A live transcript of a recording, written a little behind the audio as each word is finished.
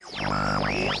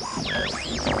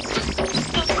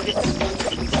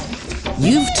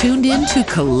You've tuned in to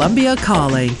Colombia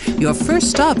Calling, your first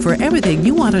stop for everything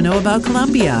you want to know about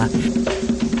Colombia.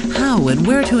 How and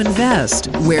where to invest,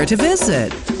 where to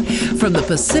visit. From the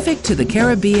Pacific to the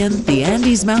Caribbean, the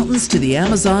Andes Mountains to the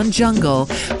Amazon jungle,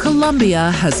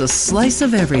 Colombia has a slice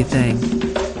of everything.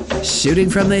 Shooting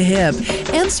from the hip,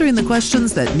 answering the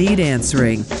questions that need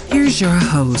answering. Here's your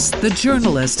host, the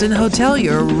journalist and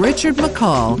hotelier Richard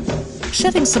McCall,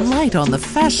 shedding some light on the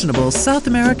fashionable South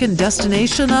American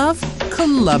destination of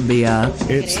Colombia.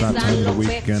 It's that time of the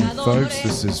weekend, folks.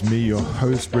 This is me, your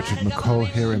host, Richard McCall,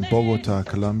 here in Bogota,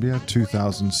 Colombia,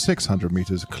 2,600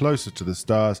 meters closer to the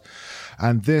stars.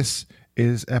 And this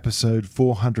is episode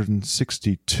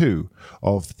 462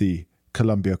 of the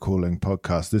Colombia Calling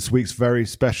podcast. This week's very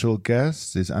special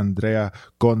guest is Andrea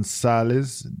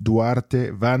González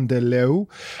Duarte Vanderleu,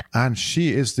 and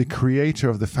she is the creator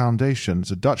of the foundation. It's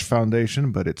a Dutch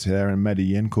foundation, but it's here in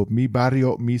Medellin, called Mi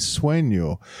Barrio, Mi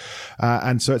Sueño.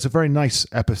 And so it's a very nice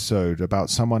episode about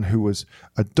someone who was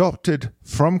adopted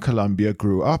from Colombia,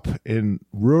 grew up in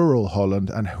rural Holland,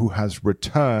 and who has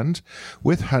returned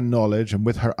with her knowledge and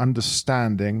with her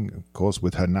understanding, of course,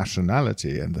 with her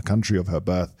nationality and the country of her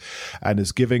birth, and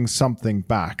is giving something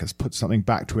back, has put something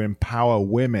back to empower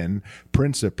women,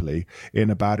 principally in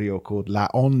a barrio called La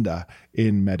Honda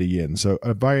in Medellin. So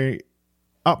a very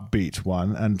upbeat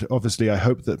one. And obviously, I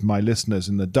hope that my listeners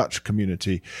in the Dutch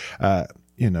community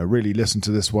really listen to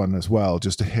this one as well,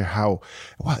 just to hear how,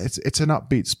 well, it's an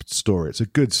upbeat story. It's a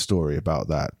good story about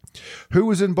that. Who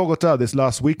was in Bogota this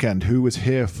last weekend? Who was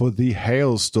here for the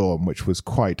hailstorm, which was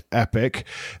quite epic?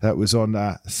 That was on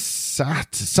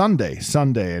Sunday,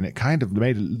 and it kind of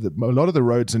made a lot of the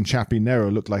roads in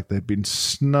Chapinero look like they'd been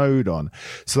snowed on.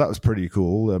 So that was pretty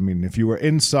cool. I mean, if you were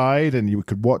inside and you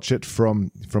could watch it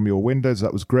from your windows,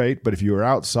 that was great. But if you were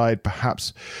outside,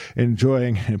 perhaps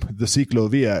enjoying the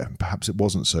ciclovia, perhaps it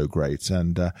wasn't so great.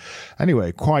 And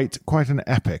anyway, quite an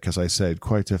epic, as I said,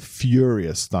 quite a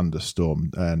furious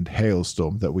thunderstorm and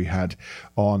hailstorm that we had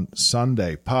on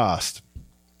Sunday past.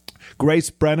 Grace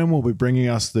Brennan will be bringing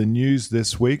us the news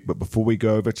this week, but before we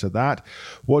go over to that,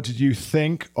 what did you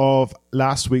think of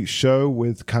last week's show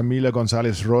with Camila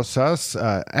Gonzalez Rosas,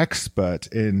 expert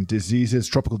in diseases,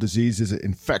 tropical diseases,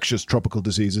 infectious tropical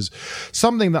diseases,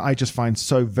 something that I just find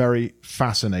so very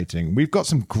fascinating. We've got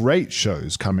some great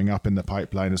shows coming up in the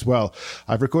pipeline as well.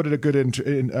 I've recorded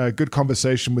a good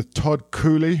conversation with Todd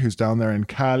Cooley, who's down there in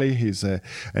Cali. He's an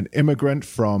immigrant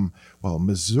from,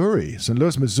 Missouri, St.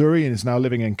 Louis, Missouri, and is now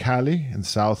living in Cali in the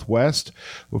Southwest.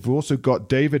 We've also got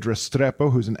David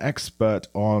Restrepo, who's an expert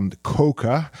on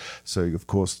coca. So, of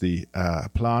course, the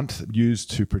plant used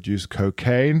to produce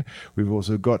cocaine. We've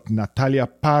also got Natalia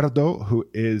Pardo, who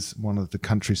is one of the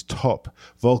country's top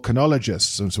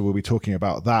volcanologists. And so we'll be talking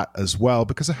about that as well,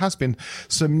 because there has been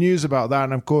some news about that.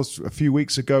 And, of course, a few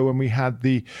weeks ago when we had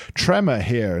the tremor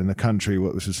here in the country,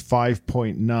 which was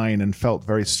 5.9 and felt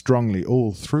very strongly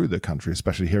all through the country,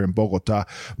 especially here in Bogota,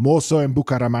 more so in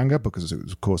Bucaramanga, because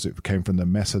it came from the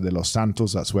Mesa de los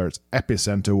Santos. That's where its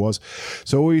epicenter was.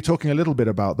 So we'll be talking a little bit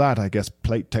about that, I guess,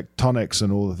 plate tectonics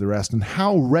and all of the rest, and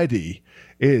how ready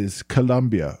is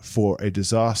Colombia for a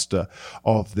disaster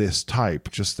of this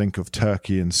type. Just think of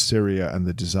Turkey and Syria and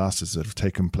the disasters that have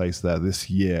taken place there this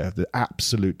year, the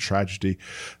absolute tragedy,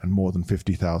 and more than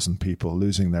 50,000 people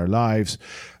losing their lives.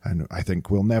 And I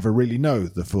think we'll never really know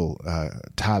the full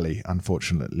tally,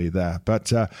 unfortunately, there.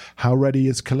 But how ready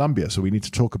is Colombia? So we need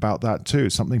to talk about that too,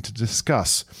 something to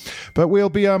discuss. But we'll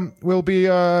be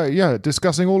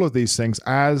discussing all of these things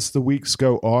as the weeks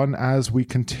go on, as we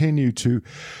continue to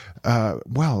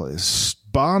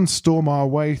barnstorm our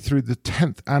way through the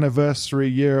 10th anniversary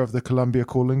year of the Colombia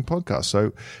Calling podcast.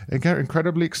 So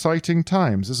incredibly exciting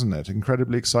times, isn't it?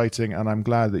 Incredibly exciting, and I'm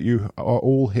glad that you are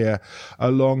all here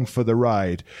along for the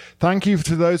ride. Thank you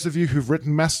to those of you who've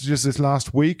written messages this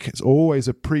last week. It's always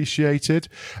appreciated.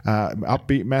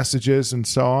 Upbeat messages and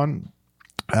so on.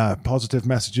 Positive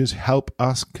messages help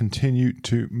us continue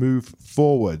to move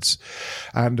forwards.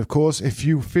 And of course, if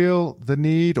you feel the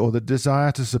need or the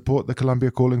desire to support the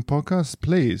Colombia Calling podcast,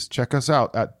 please check us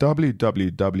out at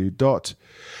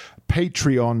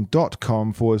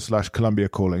patreon.com/Colombia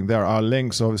Calling. There are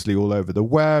links obviously all over the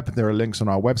web. There are links on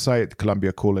our website,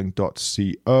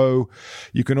 colombiacalling.co.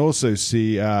 You can also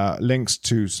see links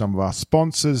to some of our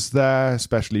sponsors there,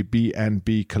 especially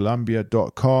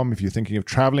bnbcolombia.com. If you're thinking of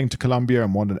traveling to Colombia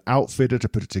and want an outfitter to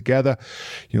put it together,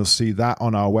 you'll see that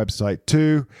on our website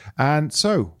too. And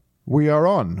so we are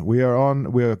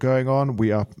going on.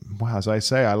 We are, as I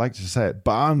say, I like to say it,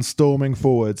 barnstorming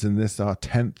forwards in this, our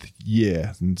 10th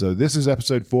year. And so this is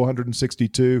episode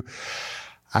 462.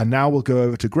 And now we'll go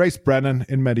over to Grace Brennan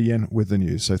in Medellin with the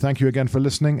news. So thank you again for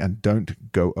listening, and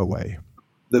don't go away.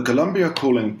 The Colombia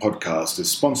Calling podcast is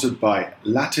sponsored by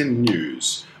Latin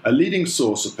News, a leading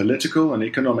source of political and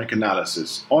economic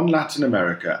analysis on Latin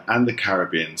America and the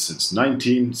Caribbean since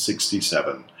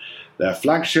 1967. Their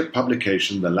flagship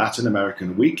publication, the Latin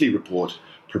American Weekly Report,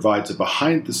 provides a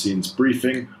behind-the-scenes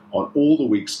briefing on all the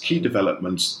week's key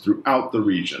developments throughout the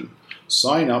region.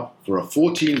 Sign up for a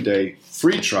 14-day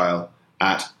free trial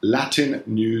at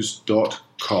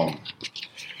latinnews.com.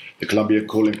 The Colombia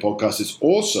Calling podcast is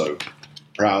also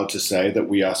proud to say that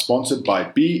we are sponsored by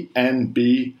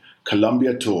BNB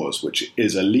Colombia Tours, which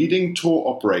is a leading tour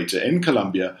operator in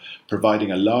Colombia,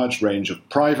 providing a large range of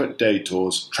private day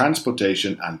tours,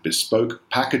 transportation, and bespoke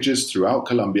packages throughout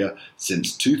Colombia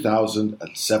since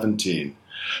 2017.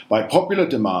 By popular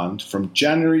demand, from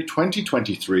January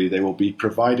 2023, they will be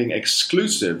providing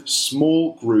exclusive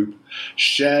small group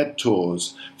shared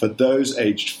tours for those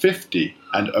aged 50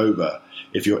 and over.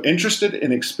 If you're interested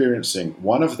in experiencing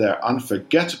one of their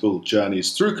unforgettable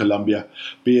journeys through Colombia,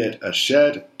 be it a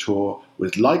shared tour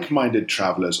with like-minded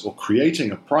travelers or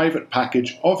creating a private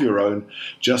package of your own,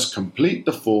 just complete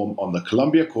the form on the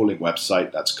Colombia Calling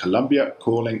website, that's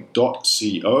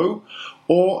colombiacalling.co,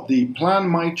 or the Plan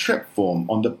My Trip form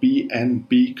on the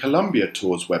BNB Colombia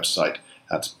Tours website.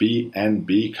 That's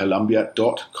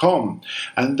bnbcolombia.com.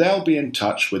 And they'll be in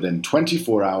touch within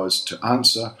 24 hours to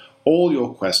answer all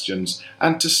your questions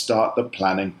and to start the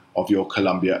planning of your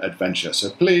Colombia adventure. So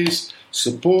please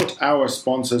support our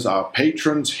sponsors, our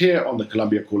patrons here on the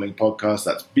Colombia Calling podcast.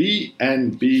 That's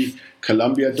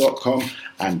bnbcolombia.com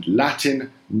and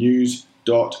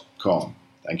latinnews.com.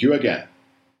 Thank you again.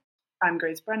 I'm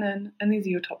Grace Brennan, and these are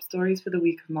your top stories for the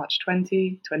week of March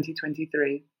 20,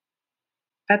 2023.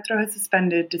 Petro has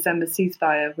suspended December's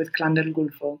ceasefire with Clan del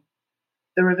Golfo.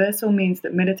 The reversal means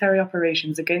that military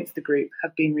operations against the group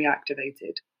have been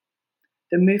reactivated.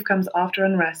 The move comes after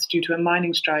unrest due to a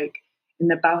mining strike in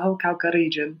the Bajo Cauca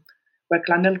region, where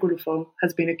Clan del Golfo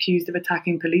has been accused of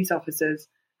attacking police officers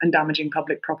and damaging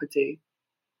public property.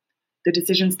 The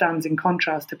decision stands in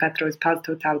contrast to Petro's Paz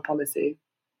Total policy.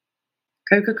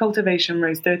 Coca cultivation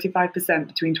rose 35%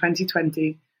 between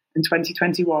 2020 and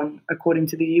 2021, according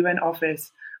to the UN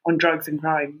Office on Drugs and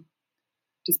Crime.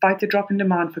 Despite the drop in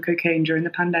demand for cocaine during the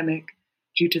pandemic,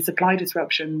 due to supply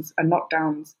disruptions and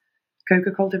lockdowns,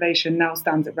 coca cultivation now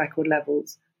stands at record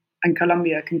levels, and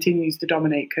Colombia continues to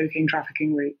dominate cocaine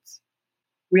trafficking routes.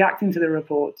 Reacting to the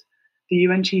report, the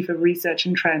UN Chief of Research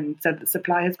and Trend said that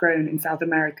supply has grown in South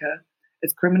America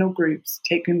as criminal groups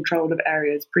take control of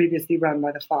areas previously run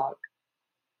by the FARC.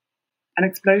 An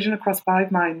explosion across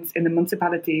 5 mines in the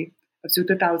municipality of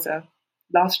Sutotausa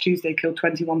last Tuesday killed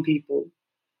 21 people.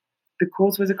 The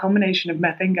cause was a combination of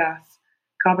methane gas,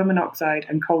 carbon monoxide,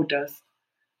 and coal dust,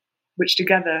 which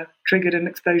together triggered an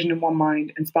explosion in one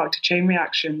mine and sparked a chain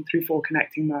reaction through 4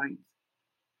 connecting mines.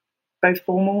 Both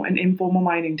formal and informal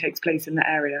mining takes place in the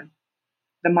area.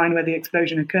 The mine where the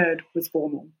explosion occurred was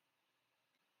formal.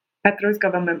 Petro's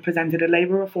government presented a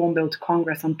labour reform bill to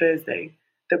Congress on Thursday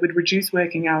that would reduce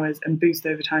working hours and boost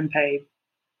overtime pay.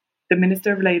 The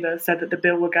Minister of Labour said that the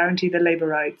bill will guarantee the labour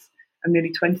rights of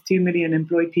nearly 22 million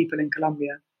employed people in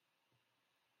Colombia.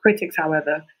 Critics,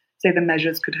 however, say the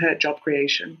measures could hurt job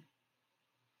creation.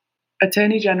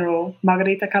 Attorney General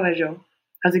Margarita Cabello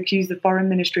has accused the Foreign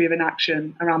Ministry of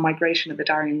inaction around migration at the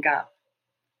Darien Gap.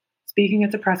 Speaking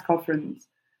at a press conference,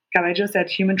 Cabello said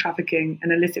human trafficking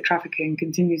and illicit trafficking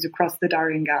continues across the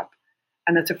Darien Gap,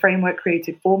 and that a framework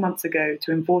created 4 months ago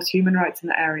to enforce human rights in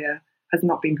the area has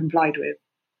not been complied with.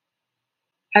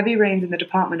 Heavy rains in the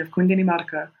department of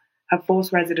Cundinamarca have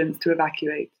forced residents to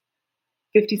evacuate.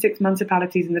 56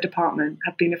 municipalities in the department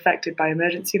have been affected by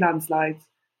emergency landslides,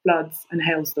 floods, and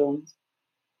hailstorms.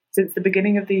 Since the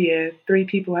beginning of the year, 3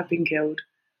 people have been killed,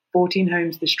 14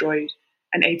 homes destroyed,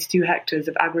 and 82 hectares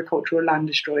of agricultural land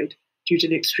destroyed due to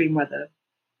the extreme weather.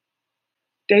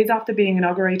 Days after being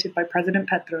inaugurated by President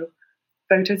Petro,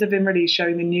 photos have been released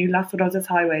showing the new Las Rosas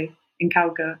Highway in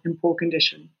Cauca in poor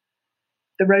condition.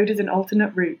 The road is an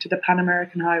alternate route to the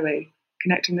Pan-American Highway,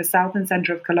 connecting the south and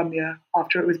center of Colombia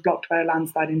after it was blocked by a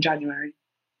landslide in January.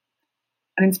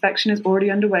 An inspection is already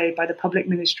underway by the Public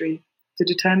Ministry to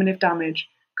determine if damage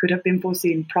could have been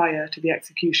foreseen prior to the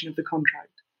execution of the contract.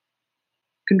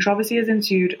 Controversy has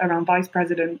ensued around Vice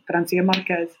President Francia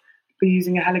Marquez for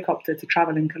using a helicopter to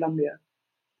travel in Colombia.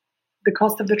 The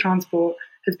cost of the transport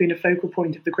has been a focal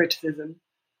point of the criticism.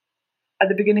 At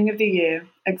the beginning of the year,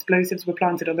 explosives were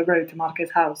planted on the road to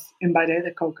Marquez's house in Valle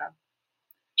de Cauca.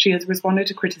 She has responded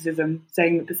to criticism,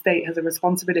 saying that the state has a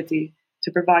responsibility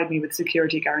to provide me with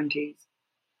security guarantees.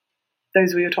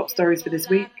 Those were your top stories for this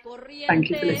week. Thank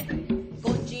you for listening.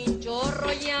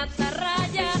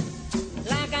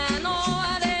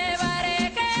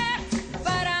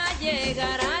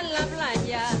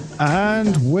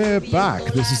 And we're back.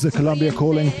 This is the Colombia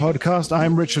Calling podcast.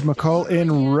 I'm Richard McCall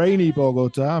in rainy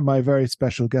Bogota. My very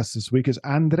special guest this week is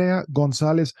Andrea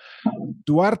González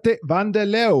Duarte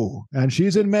Vandeleu, and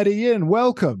she's in Medellin.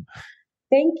 Welcome.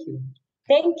 Thank you.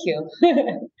 Thank you.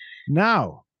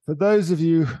 Now, for those of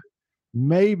you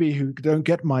maybe who don't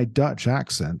get my Dutch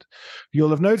accent, you'll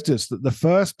have noticed that the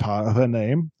first part of her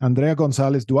name, Andrea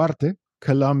González Duarte,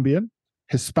 Colombian,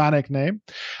 Hispanic name,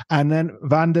 and then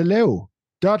Vandeleu,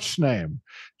 Dutch name.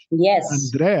 Yes.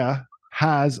 Andrea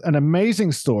has an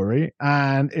amazing story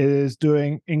and is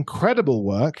doing incredible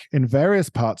work in various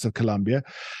parts of Colombia.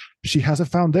 She has a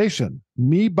foundation,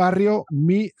 Mi Barrio,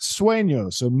 Mi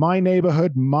Sueño. So my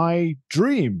neighborhood, my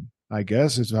dream, I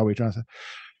guess is how we translate.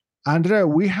 Andrea,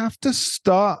 we have to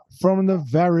start from the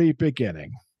very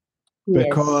beginning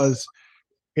because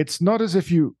it's not as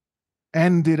if you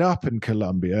ended up in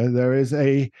Colombia. There is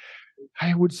I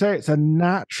would say it's a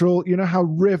natural, you know how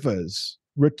rivers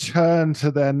return to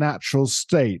their natural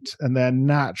state and their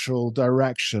natural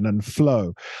direction and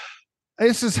flow.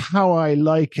 This is how I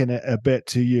liken it a bit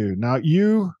to you. Now,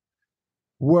 you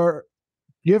were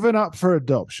given up for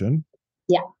adoption.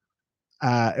 Yeah.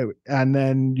 And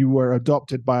then you were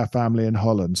adopted by a family in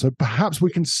Holland. So perhaps we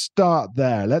can start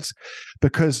there.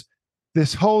 Because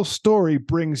this whole story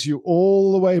brings you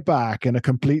all the way back in a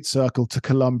complete circle to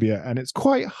Colombia, and it's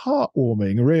quite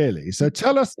heartwarming, really. So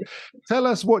tell us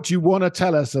what you want to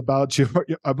tell us about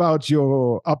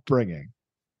your upbringing.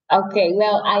 Okay,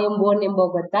 well, I am born in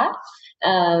Bogota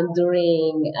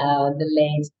during the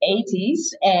late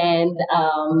 80s, and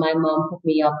my mom put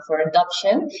me up for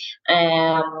adoption,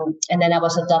 and then I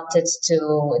was adopted to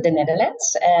the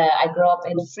Netherlands. I grew up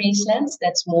in Friesland.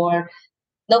 That's more.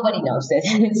 Nobody knows that.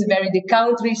 It's the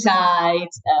countryside.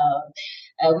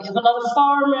 We have a lot of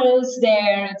farmers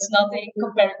there. It's nothing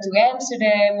compared to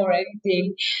Amsterdam or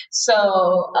anything.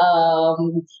 So,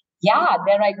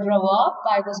 there I grew up.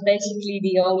 I was basically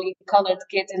the only colored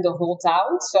kid in the whole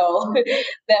town. So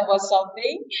that was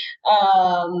something.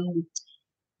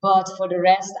 But for the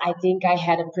rest, I think I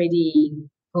had a pretty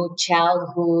good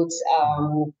childhood.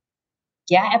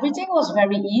 Everything was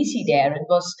very easy there.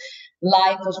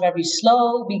 Life was very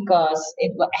slow because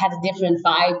it had a different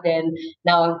vibe than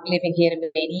now I'm living here in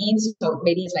Medellin. So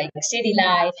Medellin is like city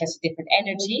life, has a different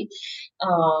energy.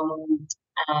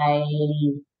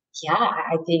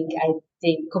 I think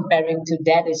comparing to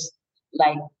that is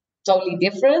like totally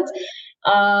different.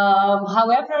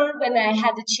 However, when I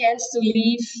had the chance to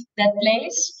leave that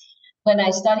place, when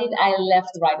I studied, I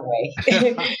left right away.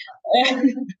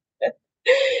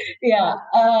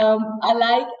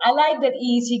 I like that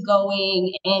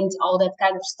easygoing and all that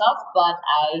kind of stuff, but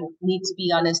I need to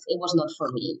be honest, it was not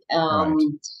for me.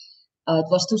 It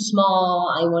was too small.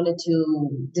 I wanted to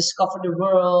discover the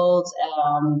world.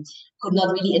 Could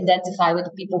not really identify with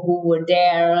the people who were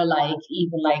there,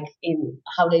 even in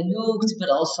how they looked, but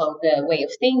also the way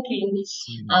of thinking.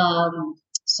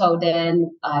 So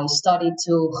then I studied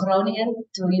to Groningen,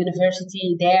 to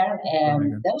university there,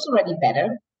 and that was already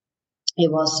better. It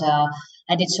was,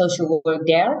 I did social work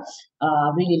there,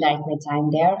 really liked my time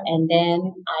there. And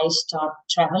then I started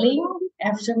traveling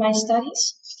after my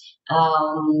studies.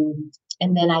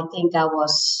 And then I think I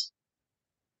was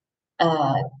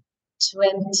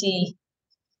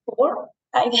 24,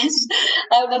 I guess.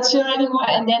 I'm not sure anymore.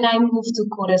 And then I moved to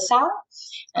Curaçao,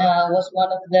 was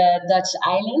one of the Dutch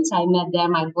islands. I met there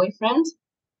my boyfriend.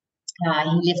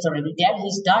 He lived already there.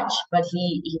 He's Dutch, but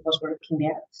he was working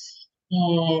there.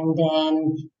 And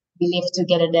then we lived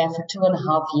together there for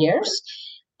 2.5 years.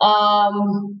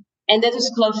 And that is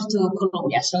closer to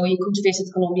Colombia. So you could visit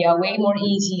Colombia way more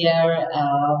easier.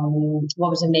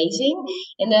 What was amazing.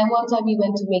 And then one time we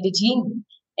went to Medellin.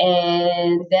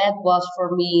 And that was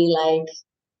for me like,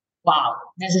 wow,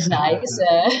 this is nice.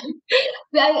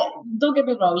 Don't get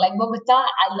me wrong, like Bogota,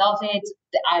 I love it.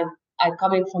 I'm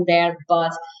coming from there,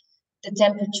 but the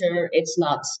temperature, it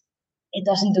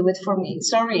doesn't do it for me.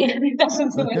 Sorry, it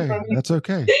doesn't do it for me. That's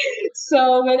okay.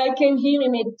 So when I came here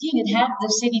in Medellin, it had the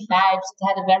city vibes. It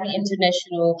had a very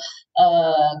international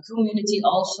community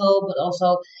also, but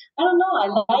also, I don't know, I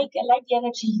like the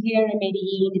energy here in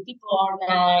Medellin. The people are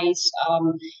nice.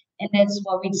 And that's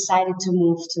why we decided to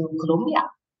move to Colombia.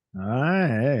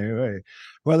 Right.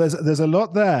 Well, there's a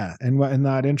lot there in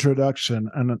that introduction,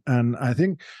 and I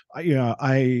think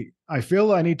I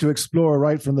feel I need to explore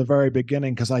right from the very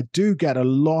beginning, because I do get a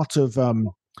lot of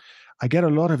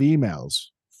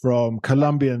emails from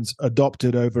Colombians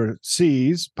adopted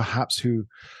overseas, perhaps who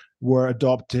were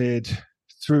adopted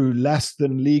through less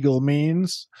than legal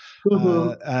means,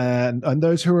 and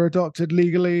those who are adopted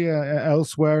legally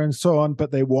elsewhere and so on,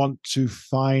 but they want to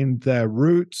find their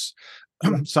roots.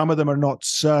 Some of them are not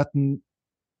certain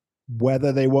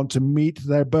whether they want to meet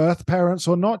their birth parents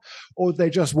or not, or they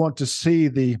just want to see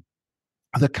the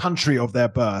country of their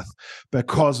birth,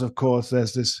 because, of course,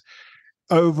 there's this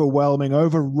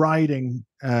overriding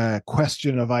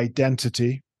question of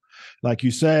identity. Like you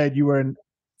said, you were in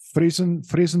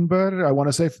Friesenberg, I want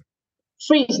to say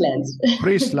Friesland.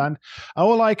 Friesland.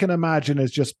 All I can imagine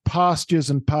is just pastures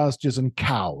and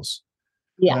cows.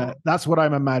 Yeah. That's what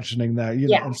I'm imagining there. You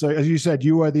know? And so, as you said,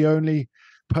 you are the only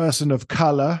person of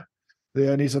color, the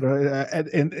only sort of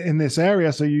in this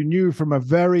area. So you knew from a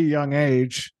very young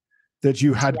age that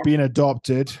you had been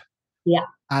adopted. Yeah.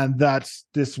 And that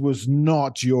this was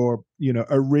not your,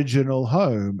 original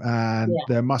home. And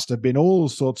there must have been all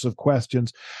sorts of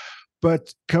questions.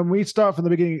 But can we start from the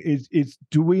beginning?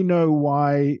 Do we know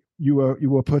why you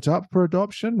were put up for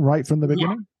adoption right from the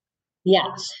beginning?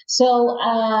 Yeah. So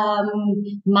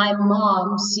my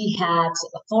mom, she had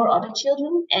 4 other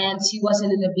children, and she was in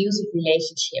an abusive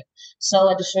relationship. So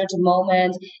at a certain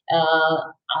moment,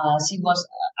 I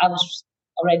was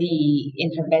already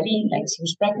in her belly, like she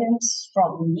was pregnant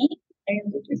from me.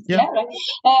 Right.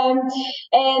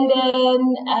 And then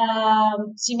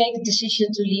she made the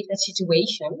decision to leave that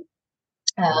situation.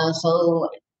 So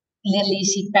literally,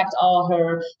 she packed all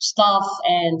her stuff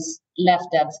and left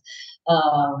that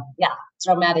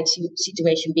traumatic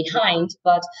situation behind.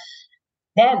 But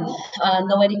then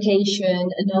no education,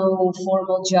 no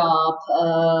formal job,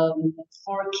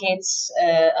 4 kids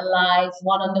alive,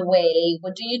 1 on the way.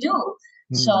 What do you do?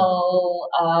 So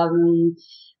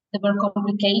there were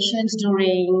complications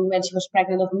during when she was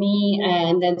pregnant of me,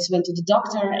 and then she went to the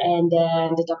doctor, and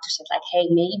then the doctor said, like, hey,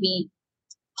 maybe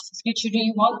future do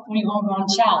you want for your own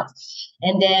child?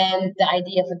 And then the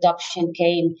idea of adoption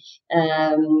came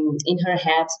in her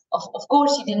head. Of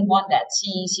course, she didn't want that.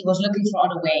 She was looking for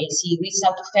other ways. She reached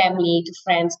out to family, to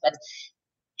friends, but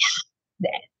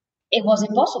it was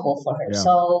impossible for her. Yeah.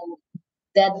 So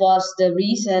that was the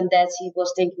reason that she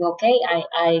was thinking, okay,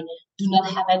 I do not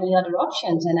have any other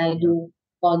options, and I do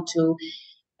want to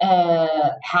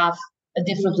have a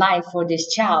different life for this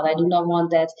child. I do not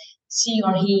want that she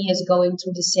or he is going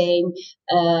through the same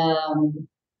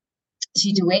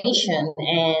situation.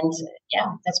 And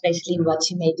that's basically what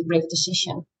she made the brave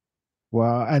decision.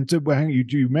 Wow. And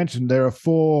you mentioned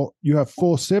you have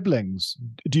 4 siblings.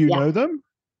 Do you know them?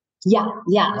 Yeah.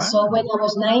 Wow. So when I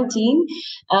was 19,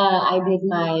 I did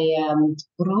my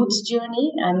roots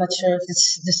journey. I'm not sure if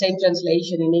it's the same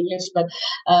translation in English, but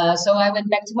so I went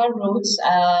back to my roots.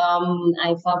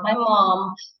 I found my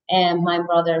mom and my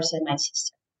brothers and my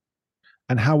sister.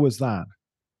 And how was that?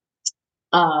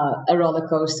 A roller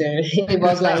coaster. It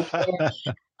was like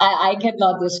I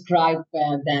cannot describe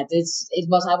that.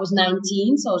 I was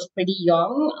 19, so I was pretty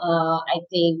young. I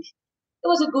think it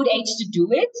was a good age to do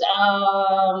it.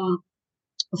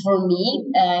 For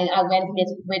me, I went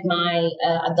with my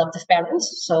adoptive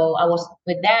parents. So I was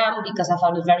with them because I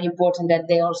found it very important that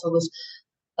they also was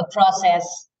a process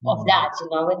of that.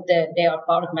 They are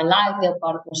part of my life. They're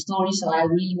part of my story. So I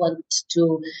really want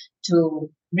to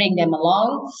bring them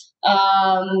along.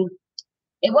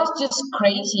 It was just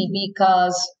crazy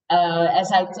because,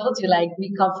 as I told you, like,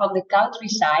 we come from the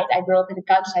countryside. I grew up in the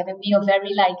countryside, and we are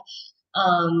very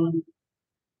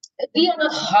we are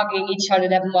not hugging each other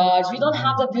that much. We don't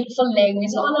have that beautiful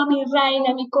language. Hola, mi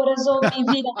reina, mi corazón, mi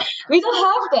vida. We don't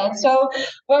have that. So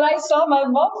when I saw my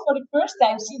mom for the first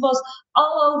time, she was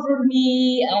all over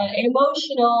me,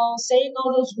 emotional, saying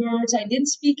all those words. I didn't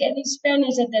speak any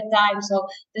Spanish at that time. So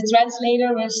the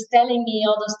translator was telling me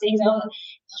all those things. I was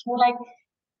more like,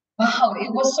 wow,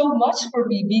 it was so much for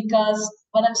me, because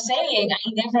what I'm saying, I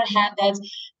never had that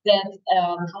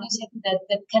how do you say that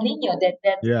cariño,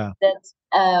 that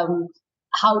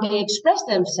how they express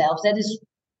themselves. That is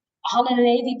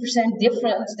 180%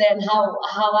 different than how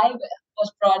I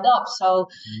was brought up. So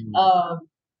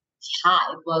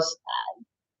it was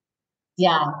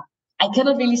I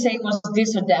cannot really say it was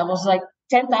this or that. It was like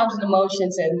 10,000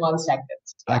 emotions in 1 second.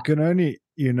 I can only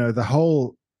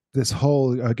this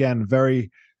whole again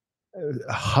very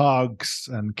hugs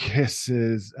and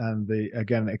kisses and the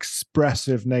again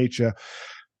expressive nature.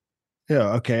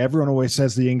 Okay, everyone always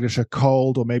says the English are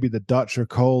cold, or maybe the Dutch are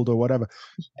cold, or whatever.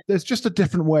 There's just a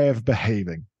different way of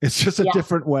behaving. It's just a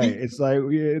different way. It's like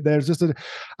there's just and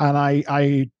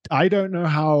I don't know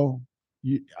how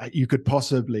you could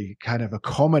possibly kind of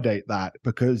accommodate that,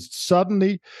 because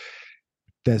suddenly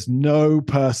there's no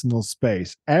personal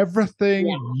space. Everything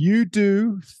you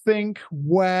do, think,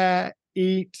 wear,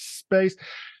 eat, space,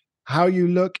 how you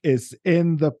look is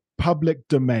in the public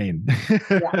domain.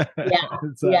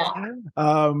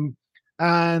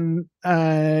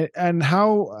 And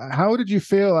how did you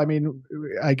feel? I mean,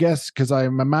 I guess because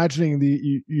I'm imagining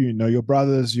you know, your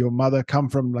brothers, your mother come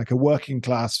from like a working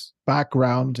class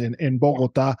background in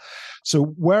Bogota.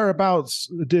 So whereabouts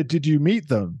did you meet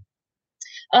them?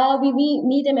 We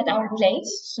meet them at our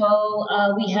place. So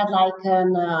we had like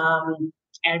an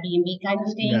Airbnb kind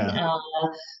of thing.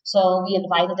 So we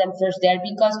invited them first there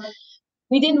because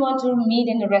we didn't want to meet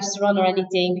in a restaurant or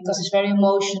anything because it's very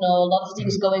emotional. A lot of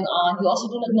things going on. You also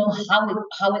do not know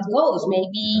how it goes.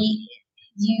 Maybe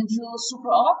you feel super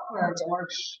awkward, or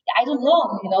I don't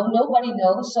know. You know, nobody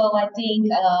knows. So I think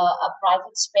a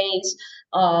private space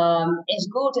is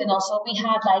good. And also we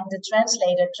had like the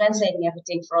translator translating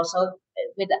everything for us. So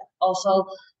with also,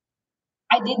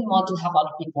 I didn't want to have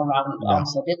other people around.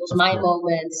 Also, it was my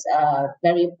moments,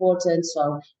 very important.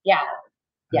 So yeah.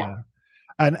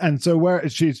 And so where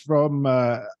she's from,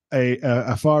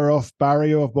 a far off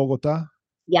barrio of Bogota?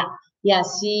 Yeah,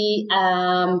 she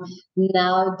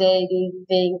now they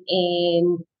living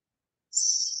in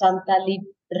Santa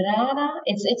Librada.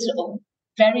 It's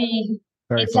very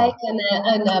it's far. Like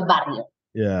in a barrio.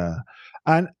 Yeah.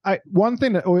 And one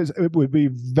thing that always it would be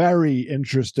very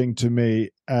interesting to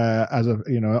me as a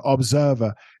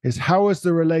observer is how is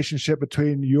the relationship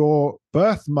between your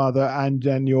birth mother and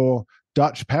then your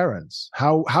Dutch parents?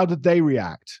 How did they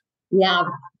react? Yeah,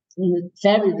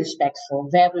 very respectful,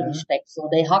 very respectful.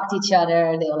 They hugged each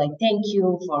other. They were like, "Thank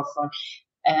you for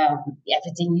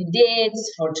everything you did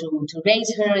to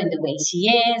raise her in the way she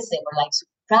is." They were like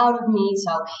super proud of me.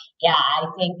 So yeah, I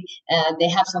think they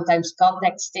have sometimes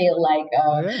contact still, like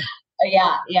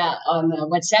on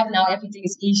WhatsApp. Now everything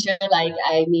is easier. Like,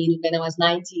 I mean, when I was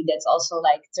 19, that's also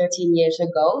like 13 years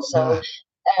ago. So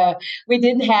we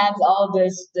didn't have all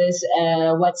this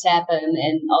WhatsApp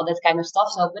and all that kind of stuff.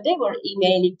 So, but they were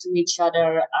emailing to each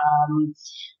other,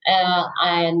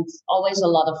 and always a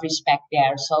lot of respect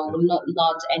there. So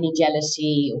not any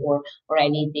jealousy or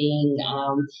anything.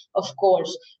 Of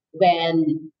course,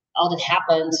 when all that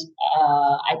happened,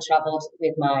 I traveled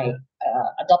with my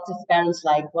adoptive parents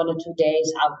like 1 or 2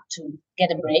 days out to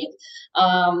get a break.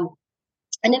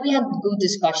 And then we had good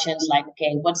discussions like,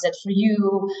 okay, what's that for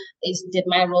you? Did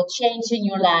my role change in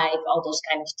your life? All those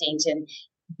kind of things. And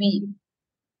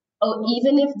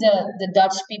even if the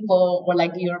Dutch people or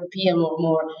like the European were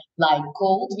more like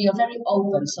cold, we are very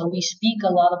open. So we speak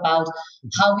a lot about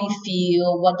how we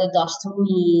feel, what that does to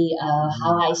me,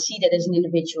 how I see that as an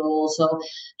individual. So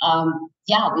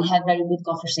we had very good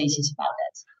conversations about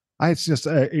that. It's just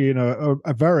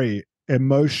a very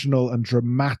emotional and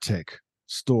dramatic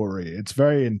story. It's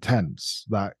very intense,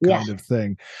 that kind of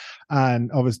thing.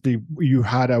 And obviously you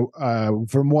had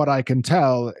from what I can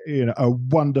tell, a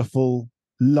wonderful,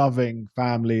 loving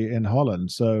family in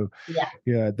Holland. So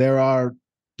there are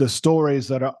the stories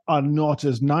that are not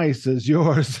as nice as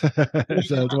yours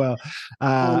as well.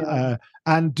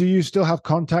 And do you still have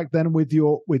contact then with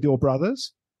your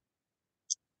brothers?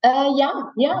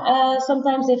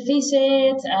 Sometimes they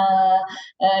visit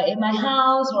in my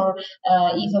house, or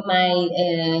even my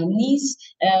niece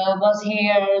was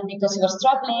here because she was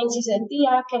traveling. She said,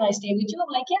 "Tia, can I stay with you?" I'm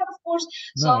like, "Yeah, of course."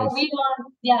 Nice. So we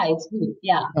are, it's good.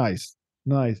 Yeah.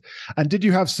 Nice. And did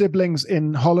you have siblings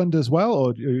in Holland as well,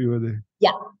 or you were the?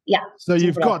 Yeah. So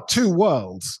you've got two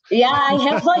worlds. Yeah, I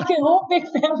have like a whole big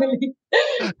family.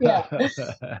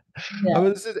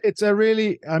 It's a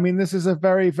really, I mean, this is a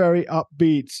very, very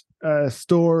upbeat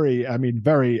story. I mean,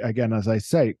 very, again, as I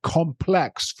say,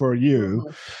 complex for you,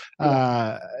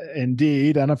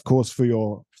 indeed, and of course for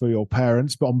your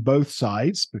parents, but on both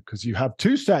sides, because you have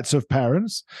two sets of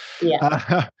parents.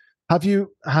 Yeah. Have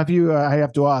you? I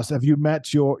have to ask. Have you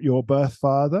met your birth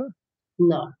father?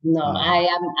 No. I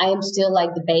am still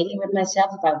like debating with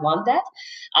myself if I want that.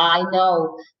 I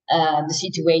know the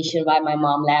situation why my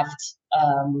mom left,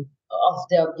 of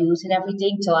the abuse and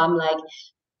everything. So I'm like,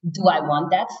 do I want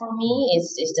that for me?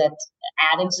 Is that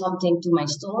adding something to my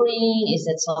story? Is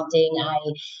that something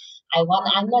I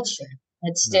want? I'm not sure.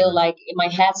 It's still like in my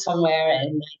head somewhere, and I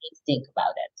need to think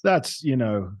about it. That's,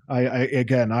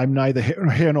 I'm neither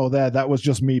here nor there. That was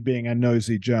just me being a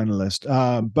nosy journalist.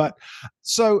 But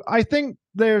so I think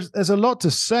there's a lot to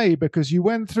say, because you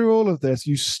went through all of this.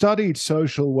 You studied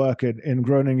social work in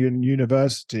Groningen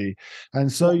University.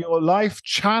 And so your life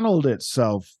channeled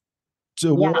itself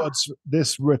towards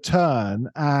this return,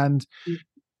 and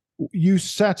you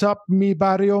set up Mi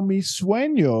Barrio, Mi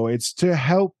Sueño. It's to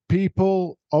help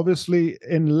people, obviously,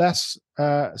 in less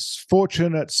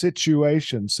fortunate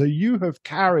situation. So you have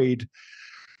carried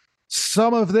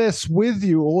some of this with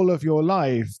you all of your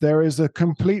life. There is a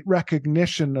complete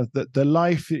recognition of the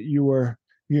life that you were,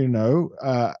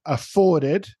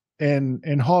 afforded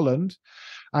in Holland,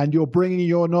 and you're bringing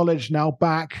your knowledge now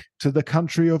back to the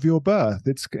country of your birth.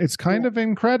 It's kind of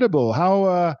incredible.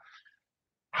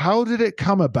 How did it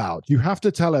come about? You have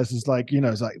to tell us. It's like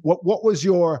what was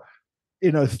your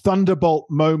thunderbolt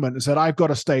moment and said, I've got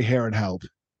to stay here and help?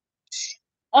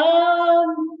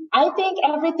 I think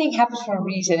everything happens for a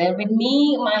reason, and with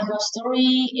me, my whole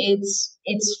story, it's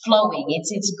flowing,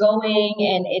 it's going,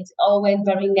 and it all went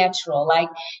very natural. Like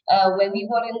when we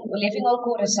were living on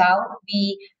Curaçao,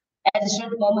 we at a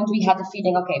certain moment we had the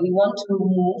feeling, okay, we want to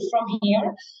move from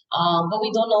here, but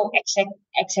we don't know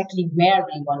exactly where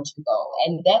we want to go,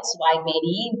 and that's why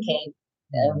Medellin came.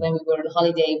 When we were on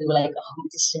holiday, we were like, oh,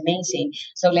 this is amazing.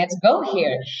 So let's go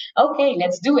here. Okay,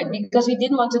 let's do it. Because we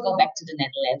didn't want to go back to the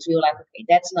Netherlands. We were like, okay,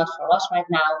 that's not for us right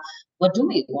now. What do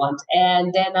we want?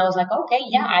 And then I was like, okay,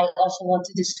 yeah, I also want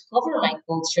to discover my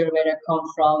culture, where I come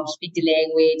from, speak the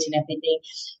language and everything.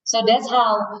 So that's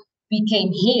how we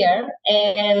came here.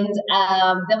 And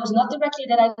that was not directly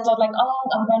that I thought like, oh,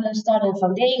 I'm going to start a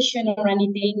foundation or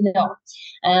anything. No.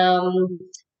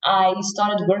 I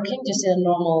started working just in a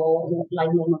normal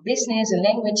business, a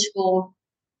language school.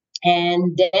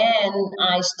 And then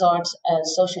I started a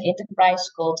social enterprise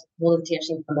called Volunteers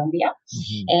in Colombia.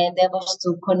 Mm-hmm. And that was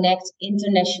to connect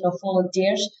international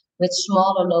volunteers with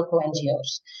smaller local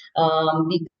NGOs.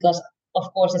 Because,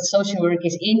 of course, that social work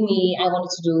is in me. I wanted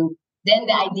to do, then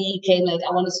the idea came like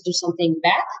I wanted to do something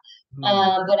back.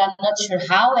 But I'm not sure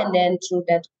how. And then through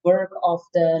that work of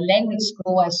the language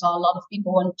school, I saw a lot of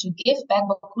people wanted to give back,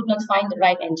 but could not find the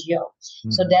right NGO.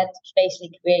 Mm-hmm. So that's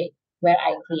basically where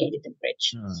I created the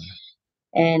bridge.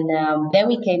 And then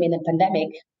we came in a pandemic.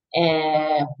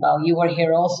 Well, you were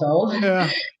here also. Yeah.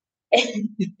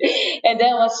 And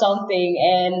that was something.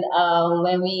 And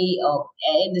when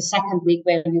in the second week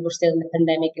when we were still in the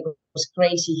pandemic, it was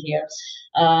crazy here.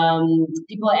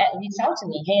 People reached out to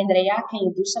me, hey, Andrea, can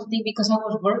you do something? Because I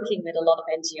was working with a lot of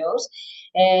NGOs.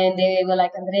 And they were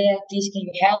like, Andrea, please, can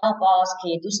you help us?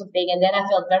 Can you do something? And then I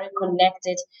felt very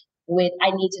connected with,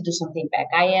 I need to do something back.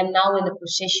 I am now in a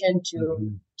position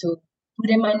to put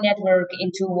in my network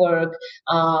into work,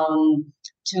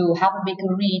 to have a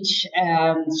bigger reach.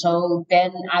 So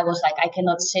then I was like, I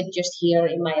cannot sit just here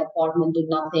in my apartment, do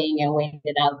nothing and wait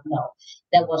it out. No,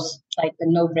 that was like a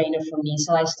no-brainer for me.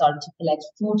 So I started to collect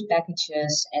food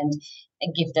packages and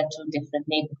give that to different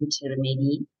neighborhoods here in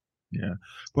Medellin. Yeah,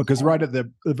 because right at the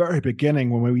very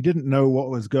beginning, when we didn't know what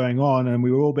was going on and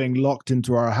we were all being locked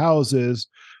into our houses,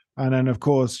 and then of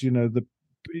course, the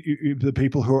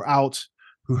people who are out,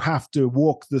 who have to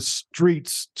walk the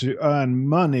streets to earn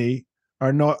money,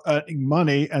 are not earning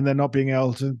money, and they're not being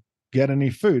able to get any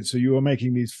food. So you were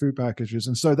making these food packages,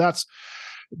 and so that's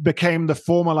became the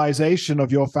formalization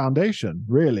of your foundation,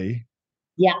 really.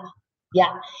 Yeah.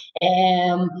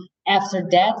 After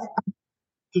that,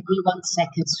 give me 1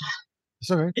 second.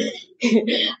 Sorry.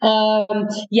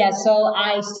 So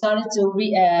I started to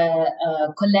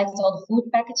collect all the food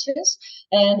packages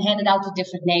and hand it out to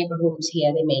different neighborhoods here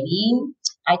in Medellin.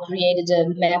 I created a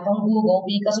map on Google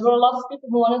because there were a lot of people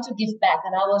who wanted to give back,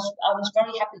 and I was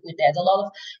very happy with that. A lot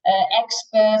of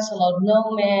expats, a lot of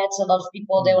nomads, a lot of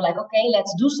people. They were like, okay,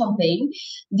 let's do something.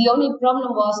 The only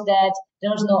problem was that there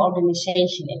was no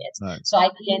organization in it. Right. So I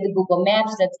created Google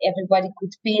Maps that everybody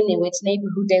could pin in which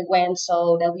neighborhood they went,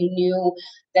 so that we knew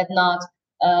that not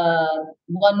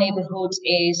one neighborhood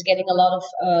is getting a lot of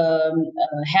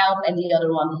help and the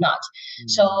other one not.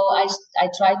 So I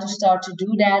tried to start to do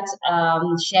that,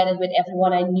 share it with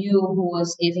everyone I knew who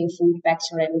was giving food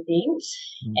packs or everything.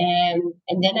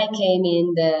 And then I came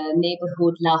in the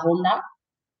neighborhood La Honda.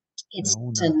 It's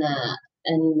an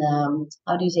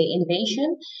how do you say,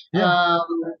 innovation? Yeah.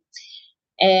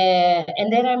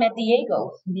 And then I met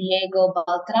Diego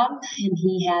Baltran, and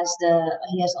he has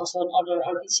also another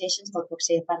organization called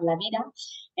Boxeo para la Vida,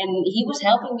 and he was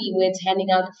helping me with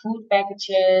handing out the food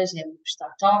packages, and we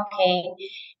start talking.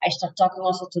 I start talking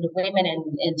also to the women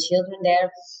and children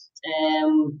there.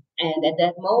 And at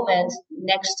that moment,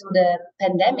 next to the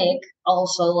pandemic,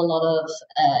 also a lot of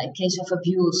case of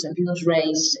abuse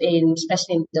raised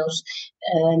especially in those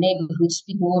neighborhoods.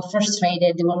 People were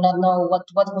frustrated; they would not know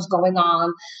what was going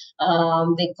on.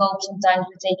 They coped sometimes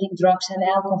with taking drugs and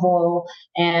alcohol,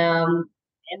 and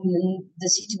the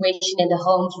situation in the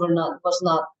homes was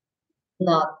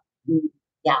not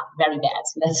very bad.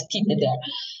 Let's keep it there.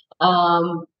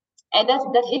 And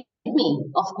that hit me,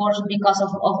 of course, because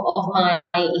of my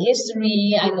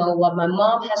history. I know what my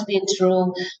mom has been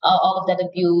through, all of that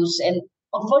abuse. And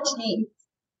unfortunately,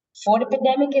 for the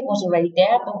pandemic, it was already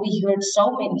there, but we heard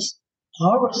so many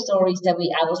horror stories that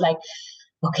I was like,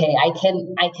 okay, I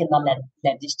cannot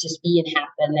let this just be and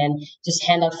happen and just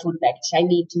hand out food packets. I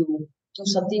need to do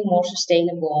something more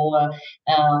sustainable.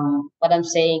 What I'm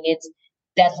saying is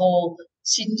that whole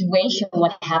situation,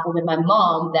 what happened with my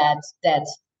mom, that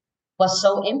was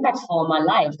so impactful on my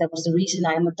life. That was the reason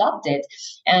I'm adopted.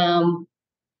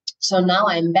 So now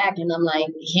I'm back and I'm like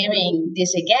hearing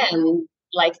this again,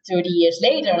 like 30 years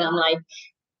later, and I'm like,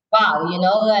 wow,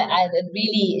 it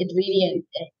really,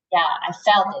 yeah, I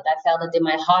felt it. I felt it in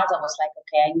my heart. I was like,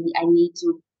 okay, I need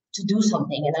to do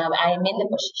something, and I'm in the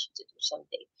position to do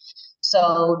something.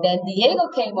 So then Diego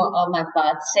came on my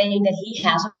path saying that he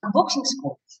has a boxing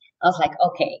school. I was like,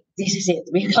 okay, this is it.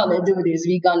 We're gonna do this.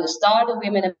 We're gonna start a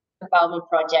women empowerment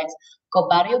project called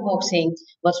Barrio Boxing,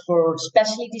 was for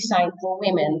specially designed for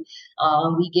women.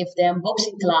 We give them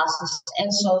boxing classes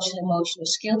and social emotional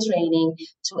skill training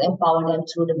to empower them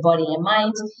through the body and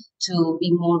mind to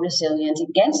be more resilient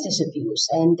against this abuse.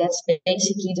 And that's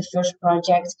basically the first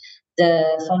project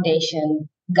the foundation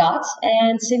got.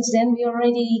 And since then, we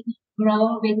already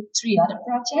grown with 3 other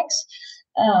projects.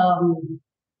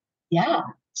 Yeah,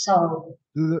 so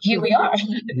here we are.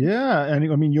 Yeah,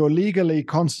 and I mean, you're legally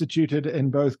constituted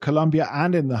in both Colombia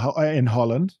and in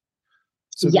Holland,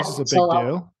 so Yeah, this is a big so,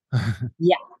 deal.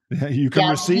 Yeah. You can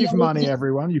Yeah, receive money,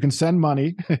 everyone. You can send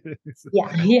money.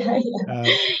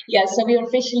 Yeah. So we're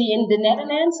officially in the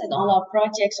Netherlands, and all our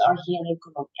projects are here in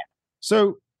Colombia.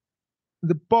 So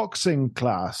the boxing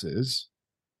classes,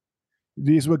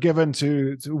 these were given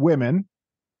to women,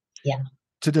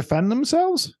 to defend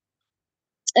themselves?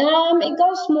 It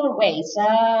goes more ways.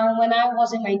 When I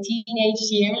was in my teenage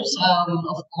years,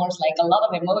 of course, like a lot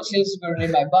of emotions were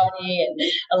in my body and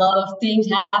a lot of things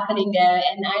happening there.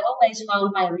 And I always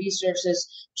found my resources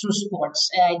through sports.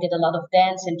 I did a lot of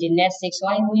dance and gymnastics, so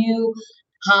I knew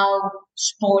how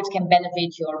sport can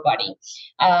benefit your body.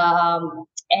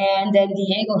 And then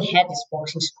Diego had this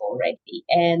boxing school already.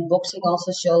 And boxing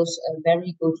also shows a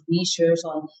very good research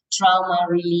on trauma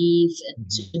relief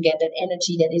to get that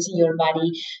energy that is in your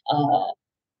body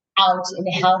out in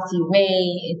a healthy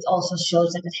way. It also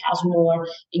shows that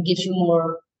it gives you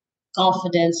more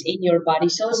confidence in your body.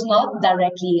 So it's not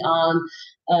directly on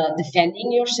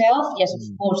defending yourself. Yes, of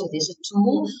course, it is a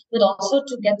tool, but also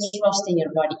to get trust in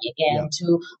your body again,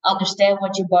 to understand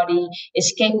what your body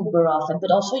is capable of,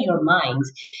 but also your mind.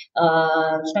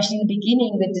 Especially in the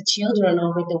beginning with the children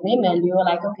or with the women, you were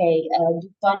like, okay, do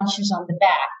punches on the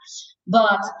back.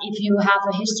 But if you have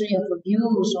a history of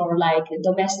abuse or like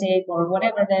domestic or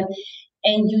whatever, then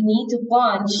and you need to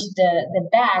punch the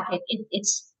back,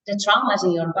 it's the traumas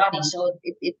in your body, so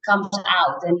it comes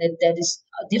out, and that is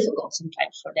difficult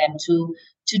sometimes for them to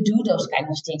do those kind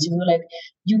of things. And we're like,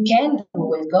 you can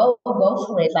do it, go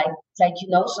for it, like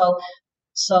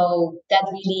so that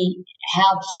really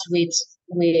helps with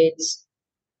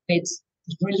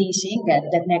releasing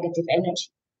that negative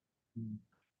energy.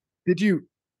 Did you,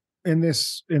 in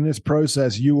this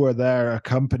process, you were there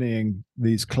accompanying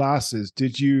these classes,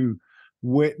 did you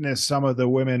witness some of the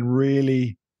women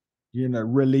really,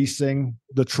 releasing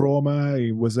the trauma?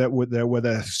 Were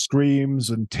there screams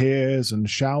and tears and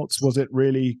shouts? Was it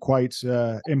really quite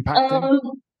impacting?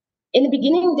 In the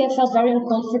beginning, they felt very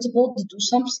uncomfortable to do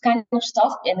some kind of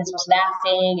stuff, and it was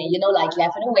laughing and like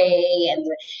laughing away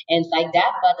and like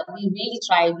that. But we really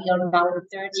tried. We are now in the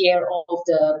 3rd year of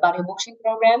the body boxing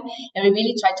program, and we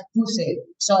really try to push it.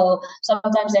 So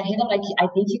sometimes they hit them like, I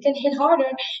think you can hit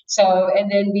harder. So and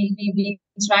then we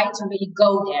try to really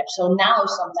go there. So now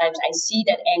sometimes I see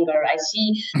that anger. I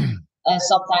see.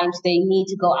 Sometimes they need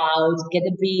to go out, get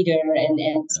a breather, and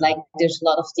it's like there's a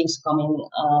lot of things coming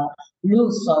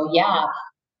loose. So yeah,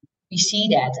 we see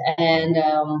that, and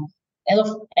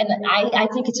I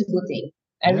think it's a good thing.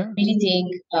 I really think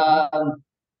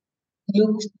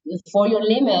look for your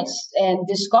limits and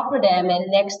discover them, and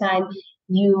next time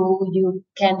you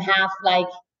can have like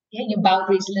your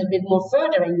boundaries a little bit more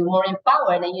further, and you're more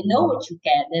empowered, and you know what you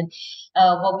can. And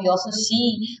what we also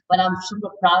see, what I'm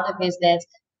super proud of, is that.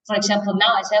 For example,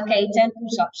 now I say, okay, 10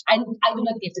 push-ups. I do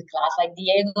not give the class. Like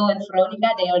Diego and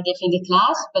Veronica, they are giving the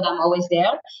class, but I'm always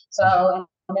there. So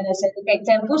and then I said, okay,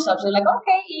 10 push-ups. They're like,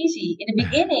 okay, easy. In the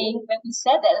beginning, when we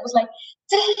said that, it was like,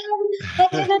 damn, I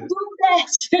cannot do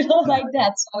that. Like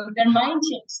that. So their mind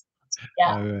changed.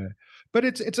 Yeah. But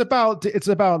it's about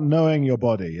knowing your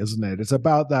body, isn't it? It's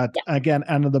about that again,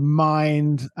 and the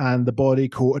mind and the body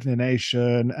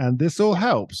coordination, and this all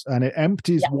helps, and it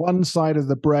empties one side of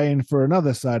the brain for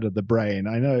another side of the brain.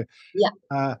 I know.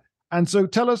 Yeah. And so,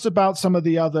 tell us about some of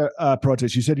the other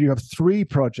projects. You said you have 3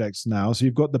 projects now. So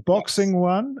you've got the boxing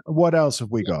one. What else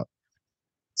have we got?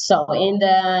 So in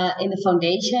the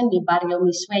foundation, the Barrio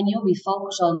Mi Sueño, we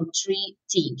focus on 3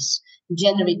 themes: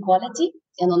 gender equality,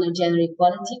 and under gender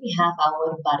equality, we have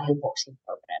our Barrio boxing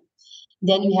program.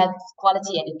 Then we have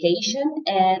quality education,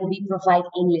 and we provide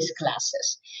English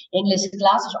classes. English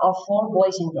classes are for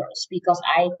boys and girls because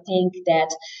I think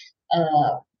that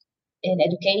in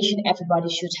education everybody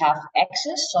should have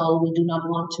access. So we do not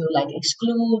want to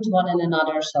exclude one and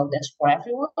another. So that's for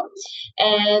everyone.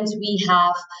 And we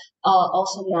have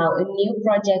also now a new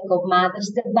project called Madres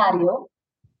del Barrio.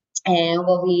 And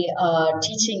what we are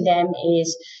teaching them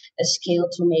is a skill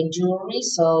to make jewelry.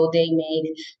 So they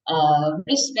make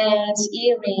wristbands,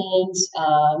 earrings,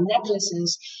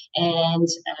 necklaces, and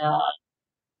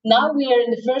now we are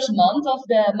in the first month of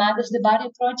the Madres de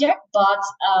Barrio project, but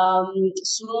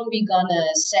soon we're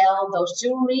gonna sell those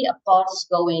jewelry. A part is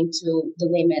going to the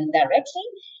women directly,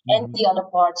 and the other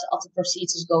part of the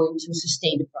proceeds is going to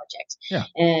sustain the project. Yeah.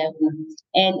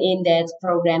 And in that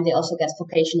program, they also get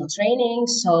vocational training.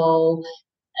 So,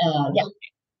 at a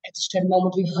certain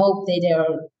moment, we hope they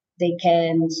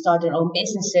can start their own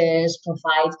businesses,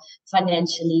 provide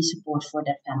financially support for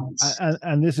their families.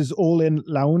 And this is all in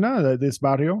La Una, this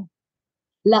barrio?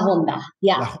 La Honda,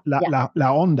 yeah. La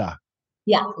Honda.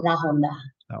 Yeah, La Honda.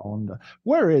 La Honda.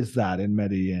 Where is that in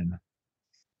Medellin?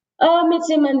 It's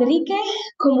in Manrique,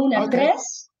 Comuna 3.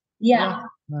 Yeah.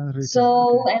 Manrique,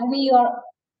 so, and we are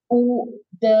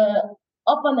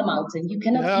up on the mountain. You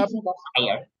cannot even go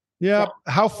higher. Yeah.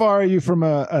 How far are you from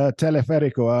a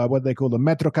teleférico, what they call the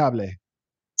Metrocable?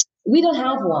 We don't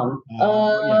have one.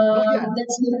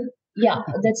 That's in the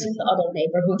other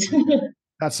neighborhood.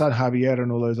 That's San Javier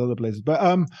and all those other places. But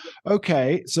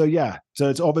okay, so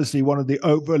it's obviously one of the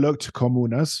overlooked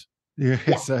comunas.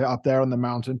 It's up there on the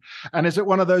mountain. And is it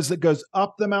one of those that goes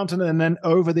up the mountain and then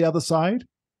over the other side?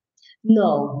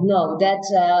 No,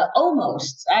 that's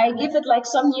almost. I give it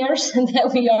some years and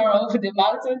then we are over the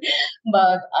mountain,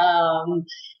 but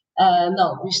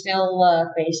no, we're still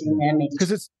facing them.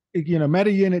 Because it's,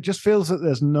 Medellin, it just feels that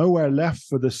there's nowhere left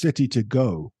for the city to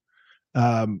go.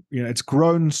 It's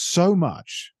grown so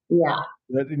much. Yeah.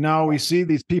 That now we see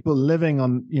these people living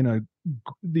on,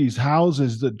 these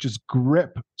houses that just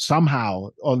grip somehow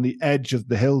on the edge of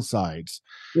the hillsides.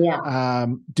 Yeah.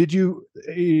 Did you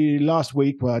last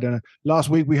week? Well, I don't know. Last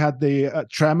week we had the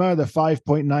tremor, the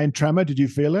 5.9 tremor. Did you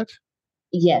feel it?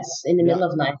 Yes, in the middle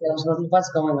of night. What's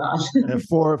going on?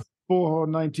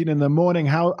 4:19 in the morning.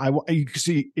 You can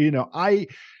see,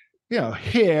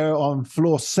 here on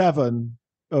floor 7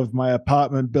 of my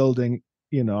apartment building,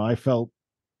 I felt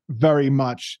very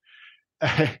much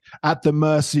at the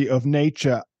mercy of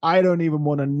nature. I don't even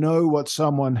want to know what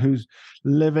someone who's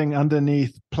living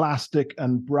underneath plastic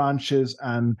and branches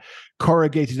and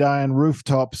corrugated iron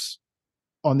rooftops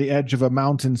on the edge of a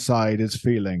mountainside is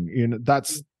feeling. I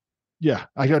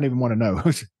don't even want to know.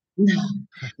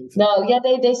 No,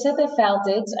 they said they felt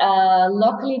it.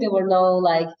 Luckily, there were no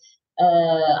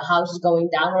houses going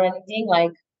down or anything.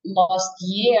 Last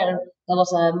year, there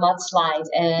was a mudslide,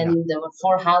 and there were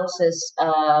 4 houses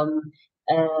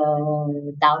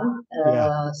down.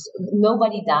 So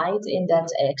nobody died in that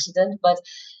accident, but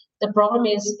the problem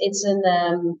is it's an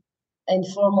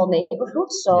informal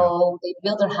neighborhood, so they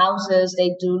build their houses.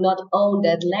 They do not own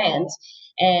that land,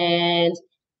 and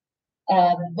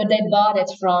but they bought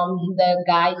it from the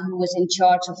guy who was in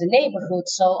charge of the neighborhood.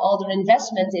 So all their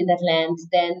investment in that land,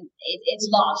 then it's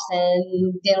lost,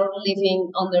 and they're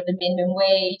living under the minimum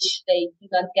wage. They do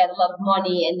not get a lot of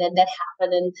money, and then that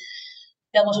happened, and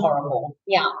that was horrible.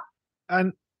 Yeah.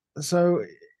 And so,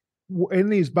 in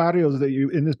these barrios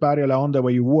in this barrio La Honda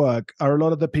where you work, are a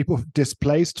lot of the people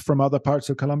displaced from other parts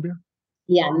of Colombia?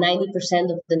 Yeah,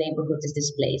 90% of the neighborhood is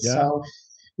displaced. Yeah. So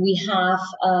we have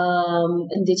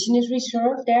indigenous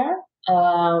reserve there,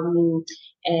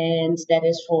 and that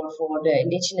is for the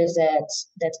indigenous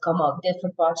that come out of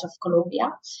different parts of Colombia.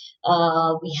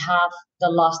 We have the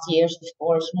last years, of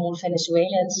course, more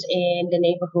Venezuelans in the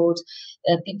neighborhood,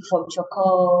 people from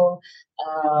Choco.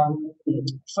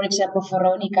 For example,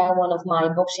 Veronica, one of my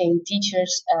boxing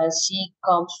teachers, she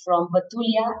comes from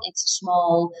Batulia. It's a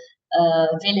small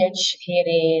village here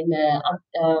in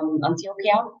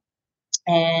Antioquia.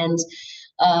 And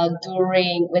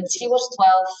when she was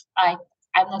 12,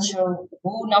 I'm not sure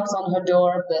who knocked on her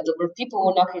door, but there were people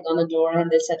who knocking on the door,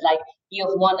 and they said like, "You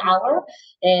have 1 hour,"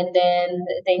 and then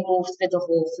they moved with the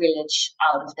whole village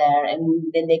out of there, and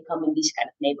then they come in these kind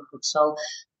of neighborhoods. So,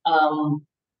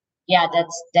 yeah,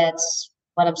 that's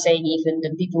what I'm saying. Even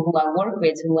the people who I work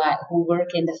with, who work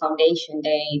in the foundation,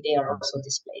 they are also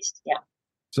displaced. Yeah.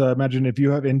 So imagine if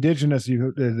you have indigenous,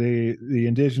 the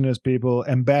indigenous people,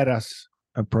 Emberas,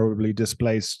 are probably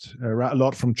displaced a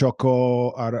lot from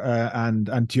Choco and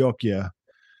Antioquia.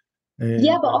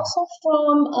 Yeah, but also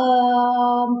from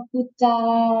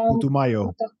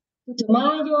Putumayo.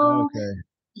 Putumayo. Okay.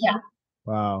 Yeah.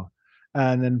 Wow.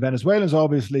 And then Venezuelans,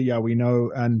 obviously, yeah, we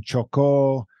know, and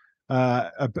Choco. I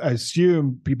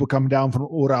assume people come down from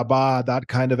Urabá, that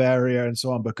kind of area, and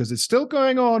so on, because it's still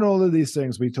going on. All of these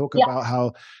things we talk about,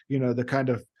 how the kind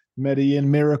of Medellin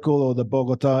miracle or the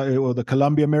Bogota or the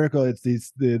Colombia miracle.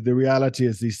 It's the reality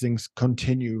is these things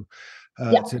continue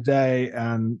today,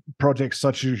 and projects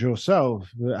such as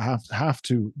yourself have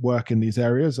to work in these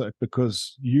areas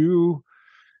because you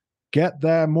get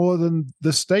there more than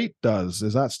the state does.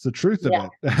 That's the truth of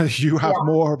it. You have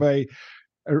more of a,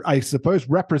 I suppose,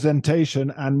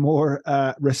 representation and more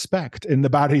respect in the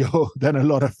barrio than a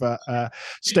lot of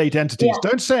state entities.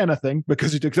 Don't say anything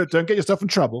because you don't get yourself in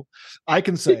trouble. I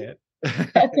can say it.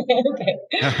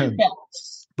 Okay.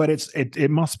 But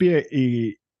it must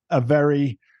be a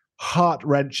very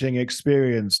heart-wrenching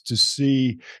experience to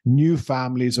see new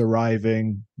families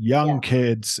arriving, young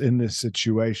kids in this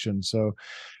situation. So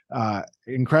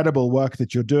incredible work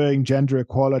that you're doing, gender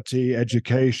equality,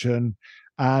 education.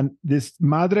 And this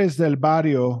Madres del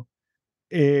Barrio,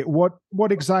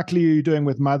 what exactly are you doing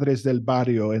with Madres del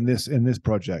Barrio in this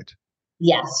project?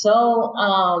 Yeah, so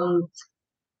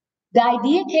the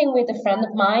idea came with a friend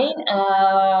of mine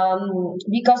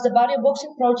because the Barrio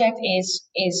Boxing project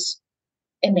is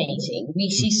amazing. We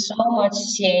see so much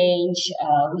change.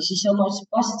 We see so much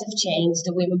positive change.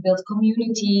 The women build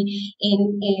community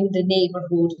in the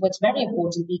neighborhood. What's very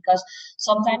important because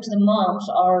sometimes the moms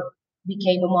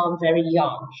became a mom very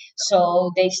young,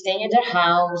 so they stay at their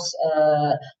house.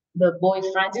 The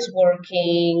boyfriend is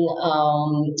working,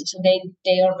 so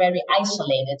they are very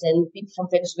isolated. And people from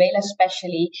Venezuela,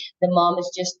 especially, the mom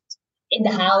is just in the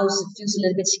house, feels a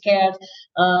little bit scared.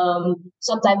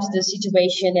 Sometimes the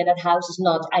situation in that house is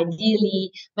not ideally,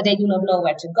 but they do not know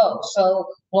where to go. So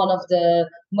one of the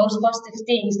most positive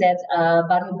things that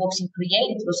Barrio Boxing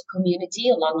created was community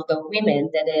among the women,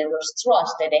 that there was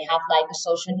trust, that they have like a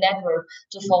social network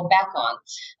to fall back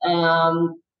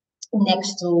on.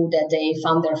 Next to that, they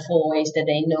found their voice, that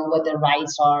they know what their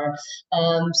rights are.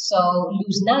 So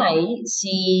Luz Nai,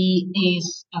 she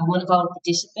is one of our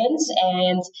participants,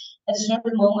 and at a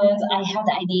certain moment, I had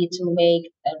the idea to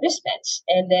make wristbands.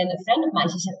 And then a friend of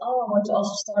mine, she said, "Oh, I want to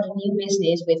also start a new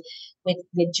business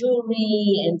with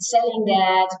jewelry and selling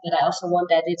that, but I also want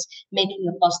that it's making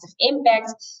a positive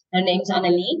impact." Her name's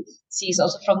Annelie. She's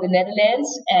also from the Netherlands,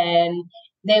 and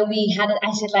then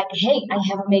I said like, "Hey, I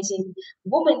have amazing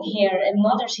women here and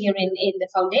mothers here in the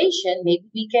foundation. Maybe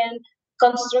we can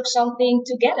construct something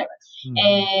together."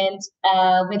 And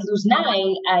with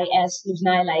Luznai, I asked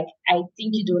Luznai, like, "I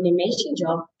think you do an amazing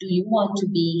job. Do you want to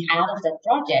be head of that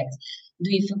project? Do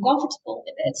you feel comfortable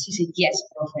with it?" She said, "Yes,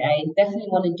 Prof, I definitely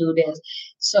want to do this."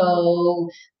 So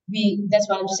that's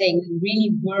what I'm saying. We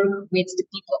really work with the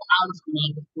people out of the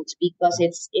neighborhoods because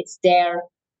it's their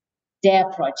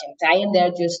project. I am there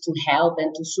just to help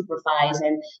and to supervise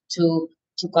and to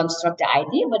construct the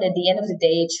idea, but at the end of the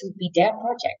day, it should be their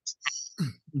project.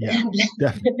 Yeah,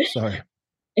 definitely. Sorry.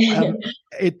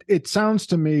 It sounds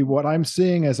to me, what I'm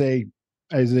seeing as a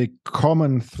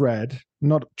common thread,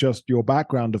 not just your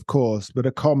background, of course, but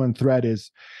a common thread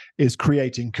is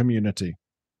creating community.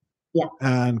 Yeah.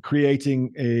 And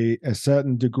creating a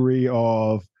certain degree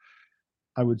of,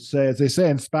 I would say, as they say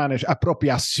in Spanish,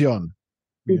 apropiación.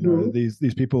 You know,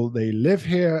 these people, they live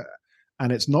here,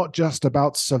 and it's not just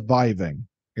about surviving.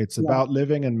 It's about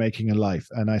living and making a life.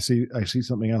 And I see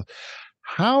something else.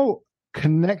 How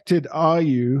connected are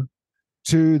you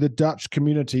to the Dutch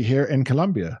community here in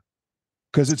Colombia?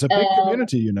 Because it's a big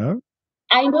community, you know.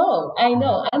 I know.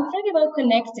 I'm pretty well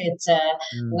connected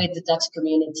with the Dutch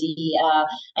community.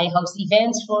 I host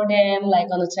events for them, like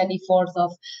on the 24th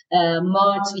of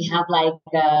March, we have like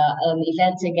an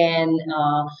event again.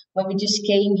 When we just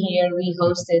came here, we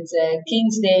hosted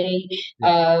King's Day.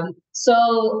 So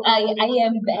I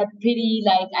am pretty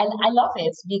like, I love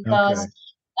it because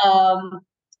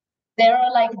there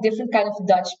are like different kind of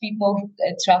Dutch people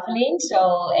traveling.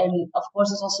 So, and of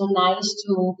course, it's also nice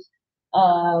to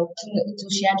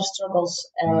share the struggles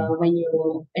when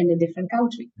you're in a different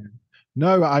country.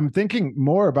 No, I'm thinking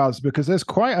more about it because there's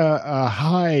quite a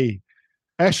high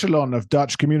echelon of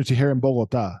Dutch community here in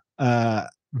Bogota.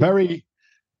 Very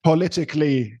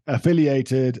politically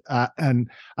affiliated, and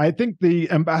I think the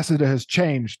ambassador has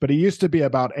changed, but he used to be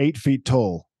about 8 feet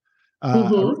tall.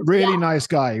 A really nice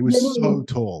guy. He was so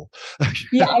tall.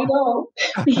 Yeah, I know.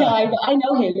 Yeah, I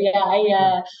know him.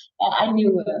 Yeah, I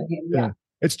knew him. Yeah.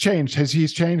 It's changed.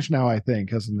 He's changed now, I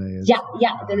think, hasn't he? Yeah.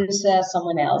 There is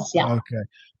someone else. Yeah. Okay,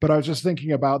 but I was just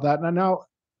thinking about that, and now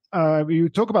you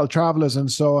talk about travelers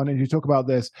and so on, and you talk about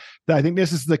this. I think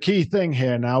this is the key thing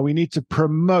here. Now we need to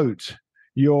promote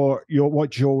your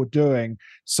what you're doing,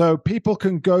 so people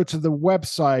can go to the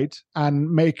website and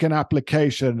make an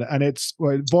application, and it's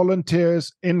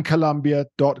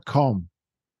volunteersincolombia.com.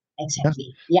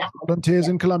 Exactly. Yeah.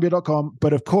 Volunteersincolombia.com.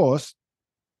 But of course,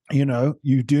 you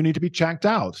do need to be checked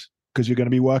out because you're going to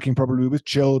be working probably with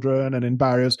children and in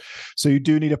barriers. So you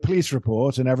do need a police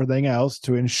report and everything else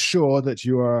to ensure that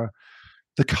you are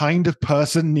the kind of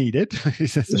person needed.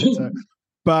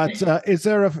 But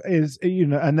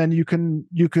and then you can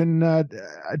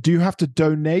do you have to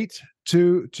donate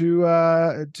to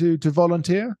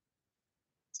volunteer?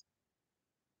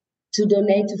 To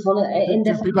donate to volunteer in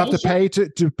the people have to pay do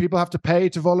people have to pay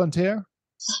to volunteer?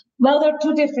 Well, there are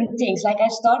two different things. Like I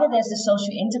started as a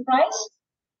social enterprise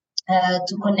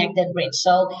to connect that bridge.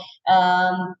 So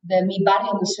the Mi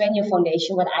Barrio Mi Sueño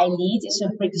Foundation, what I lead, is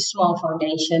a pretty small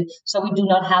foundation. So we do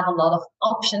not have a lot of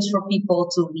options for people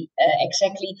to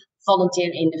exactly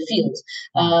volunteer in the field.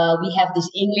 We have these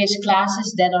English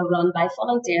classes that are run by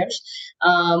volunteers.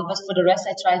 But for the rest,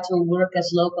 I try to work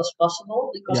as local as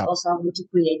possible because also I want to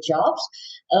create jobs.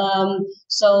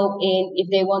 If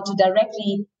they want to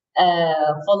directly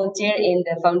volunteer in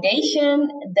the foundation,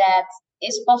 that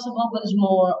is possible, but it's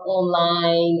more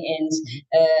online and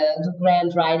do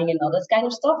grant writing and all that kind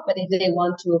of stuff. But if they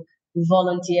want to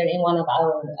volunteer in one of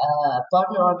our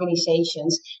partner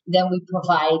organizations, then we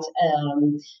provide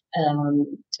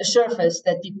a service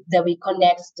that we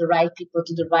connect the right people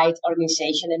to the right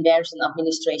organization, and there's an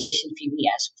administration fee we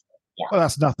ask for. Yeah. Well,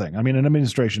 that's nothing. I mean, an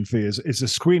administration fee is a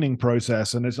screening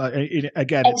process, and it's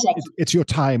it's your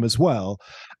time as well.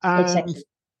 And exactly.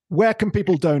 Where can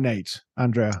people donate,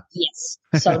 Andrea? Yes,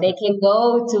 so they can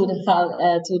go to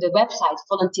the website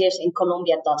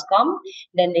volunteersincolombia.com.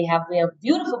 Then we have a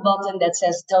beautiful button that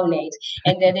says donate,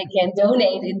 and then they can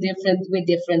donate with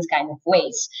different kind of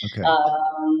ways,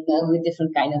 with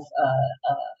different kind of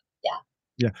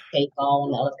PayPal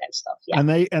and all that kind of stuff. Yeah,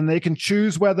 and they can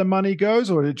choose where the money goes,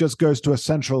 or it just goes to a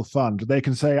central fund. They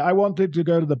can say, I wanted to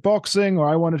go to the boxing, or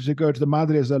I wanted to go to the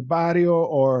Madres del Barrio,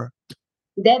 or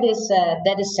that is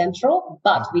central,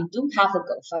 but we do have a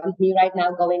GoFundMe right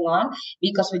now going on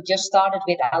because we just started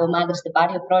with our Madres del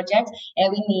Barrio project,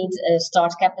 and we need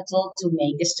start capital to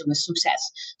make this to a success.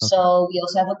 Okay. So we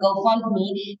also have a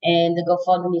GoFundMe, and the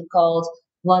GoFundMe called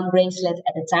One Bracelet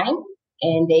at a Time,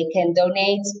 and they can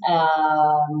donate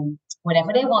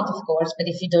whatever they want, of course. But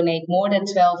if you donate more than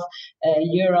 12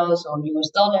 euros or US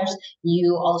dollars,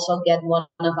 you also get one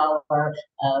of our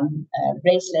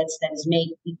bracelets that is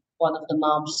made with one of the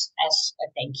moms as a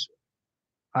thank you.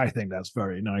 I think that's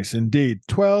very nice indeed.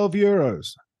 12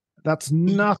 euros. That's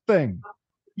nothing.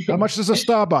 How much does a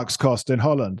Starbucks cost in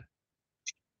Holland?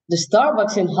 The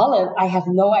Starbucks in Holland, I have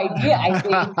no idea. I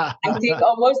think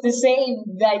almost the same.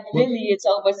 Like really, it's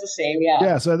almost the same. Yeah.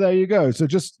 Yeah. So there you go. So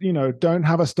just don't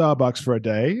have a Starbucks for a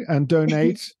day and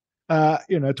donate. 12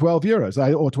 euros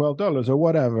or $12 or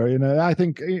whatever. I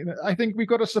think we've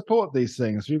got to support these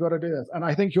things. We've got to do this. And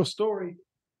I think your story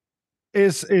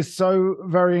is so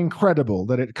very incredible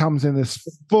that it comes in this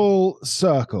full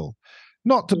circle.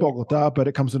 Not to Bogota, but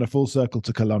it comes in a full circle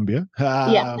to Colombia.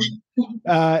 And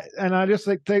I just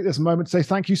take this moment to say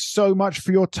thank you so much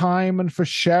for your time and for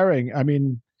sharing. I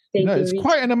mean, it's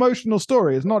quite an emotional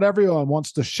story. It's not everyone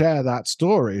wants to share that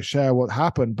story, share what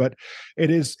happened, but it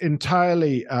is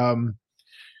entirely,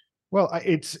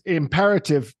 it's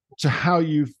imperative to how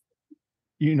you've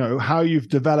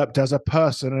developed as a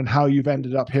person and how you've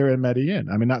ended up here in Medellin.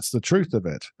 I mean, that's the truth of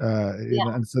it.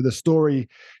 And so the story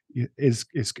is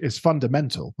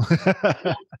fundamental.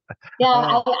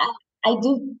 I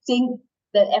do think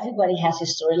that everybody has a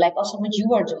story, like also what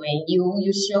you are doing.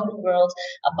 You show the world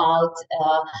about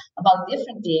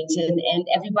different things, and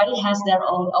everybody has their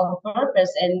own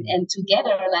purpose, and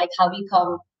together, like how we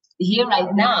come here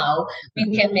right now,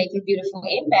 we can make a beautiful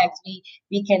impact.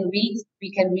 We can reach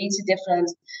a different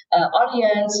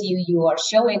audience. You are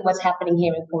showing what's happening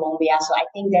here in Colombia, so I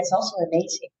think that's also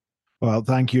amazing. Well,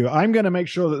 thank you. I'm going to make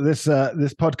sure that this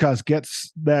podcast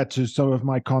gets there to some of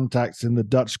my contacts in the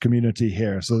Dutch community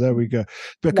here. So there we go.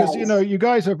 Because Nice. you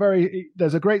guys are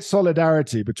there's a great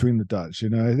solidarity between the Dutch.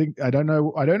 I don't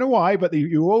know why, but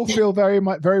you all feel very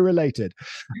related,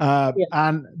 Yeah.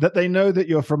 and that they know that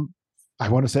you're from. I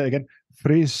want to say it again,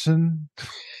 Friesland.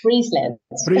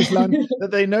 That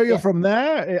they know you're from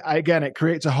there. Again, it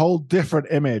creates a whole different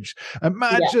image.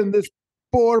 Imagine this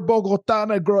poor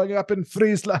Bogotana growing up in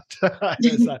Friesland.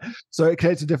 So it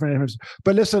creates a different image.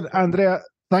 But listen, Andrea,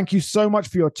 thank you so much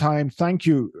for your time. Thank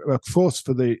you, of course,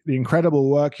 for the incredible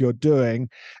work you're doing.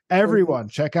 Everyone,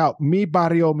 check out Mi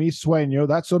Barrio, Mi Sueño.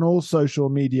 That's on all social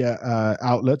media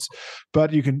outlets.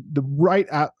 But you can write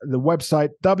at the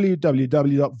website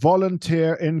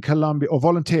www.volunteerincolombia or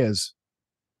volunteers.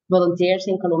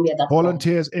 Volunteersincolombia.com.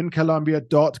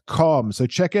 Volunteersincolombia.com. So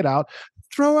check it out.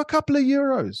 Throw a couple of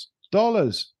euros,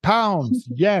 dollars, pounds,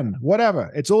 yen,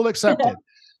 whatever. It's all accepted.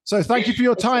 So thank you for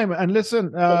your time. And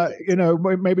listen,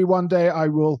 maybe one day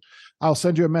I'll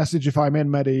send you a message if I'm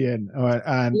in Medellin,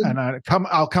 and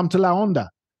I'll come to La Onda.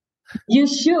 You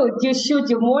should.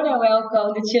 You're more than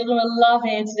welcome. The children will love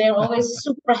it. They're always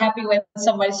super happy when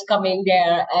somebody's coming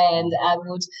there. And I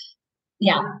would,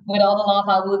 with all the love,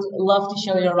 I would love to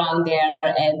show you around there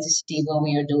and to see what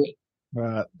we are doing.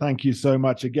 Thank you so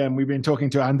much. Again, we've been talking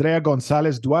to Andrea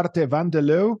Gonzalez Duarte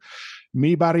Vandeleu,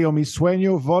 Mi Barrio, Mi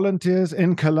Sueño,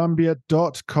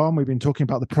 volunteersincolombia.com. We've been talking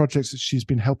about the projects that she's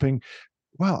been helping,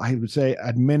 well, I would say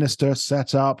administer,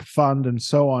 set up, fund, and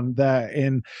so on there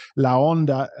in La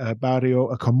Onda Barrio,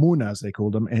 a comuna, as they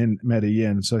call them, in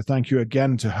Medellin. So thank you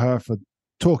again to her for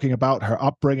talking about her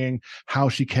upbringing, how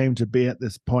she came to be at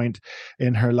this point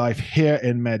in her life here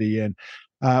in Medellin.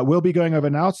 We'll be going over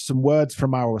now some words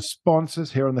from our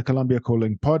sponsors here on the Colombia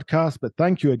Calling podcast. But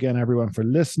thank you again, everyone, for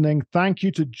listening. Thank you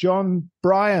to John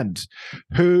Bryant,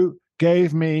 who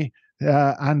gave me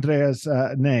Andrea's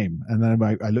name. And then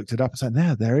I looked it up and said,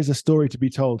 there is a story to be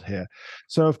told here.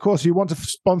 So, of course, you want to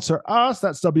sponsor us.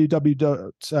 That's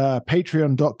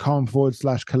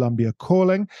www.patreon.com/Colombia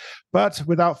Calling. But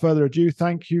without further ado,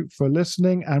 thank you for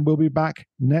listening. And we'll be back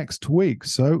next week.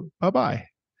 So, bye-bye.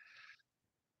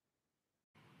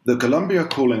 The Colombia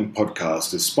Calling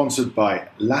podcast is sponsored by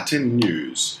Latin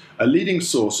News, a leading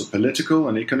source of political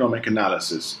and economic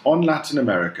analysis on Latin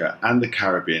America and the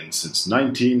Caribbean since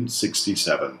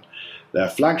 1967. Their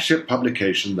flagship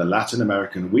publication, the Latin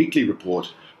American Weekly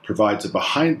Report, provides a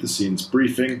behind-the-scenes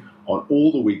briefing on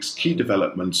all the week's key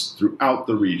developments throughout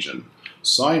the region.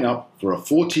 Sign up for a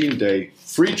 14-day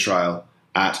free trial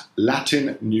at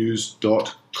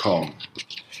latinnews.com.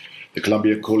 The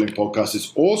Colombia Calling podcast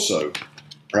is also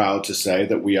proud to say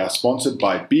that we are sponsored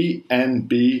by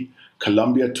BNB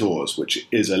Colombia Tours, which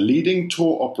is a leading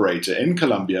tour operator in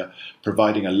Colombia,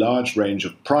 providing a large range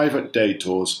of private day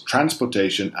tours,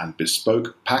 transportation, and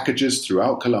bespoke packages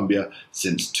throughout Colombia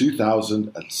since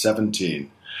 2017.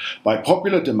 By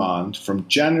popular demand, from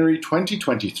January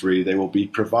 2023, they will be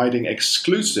providing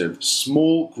exclusive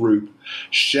small group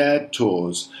shared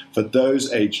tours for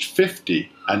those aged 50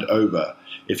 and over.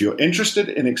 If you're interested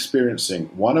in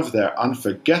experiencing one of their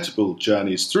unforgettable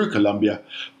journeys through Colombia,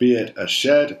 be it a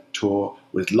shared tour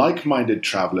with like-minded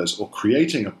travelers or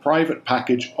creating a private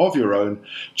package of your own,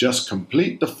 just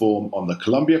complete the form on the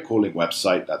Colombia Calling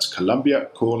website, that's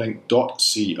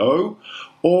colombiacalling.co,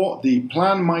 or the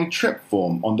Plan My Trip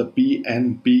form on the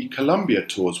BNB Colombia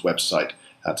Tours website.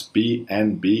 That's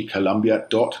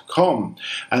bnbcolombia.com.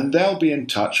 And they'll be in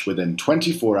touch within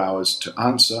 24 hours to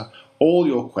answer all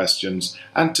your questions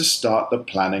and to start the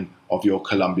planning of your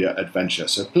Colombia adventure.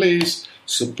 So please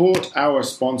support our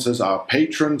sponsors, our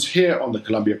patrons here on the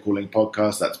Colombia Calling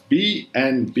podcast. That's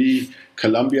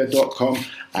bnbcolombia.com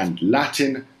and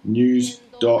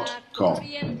latinnews.com.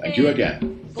 Thank you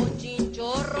again.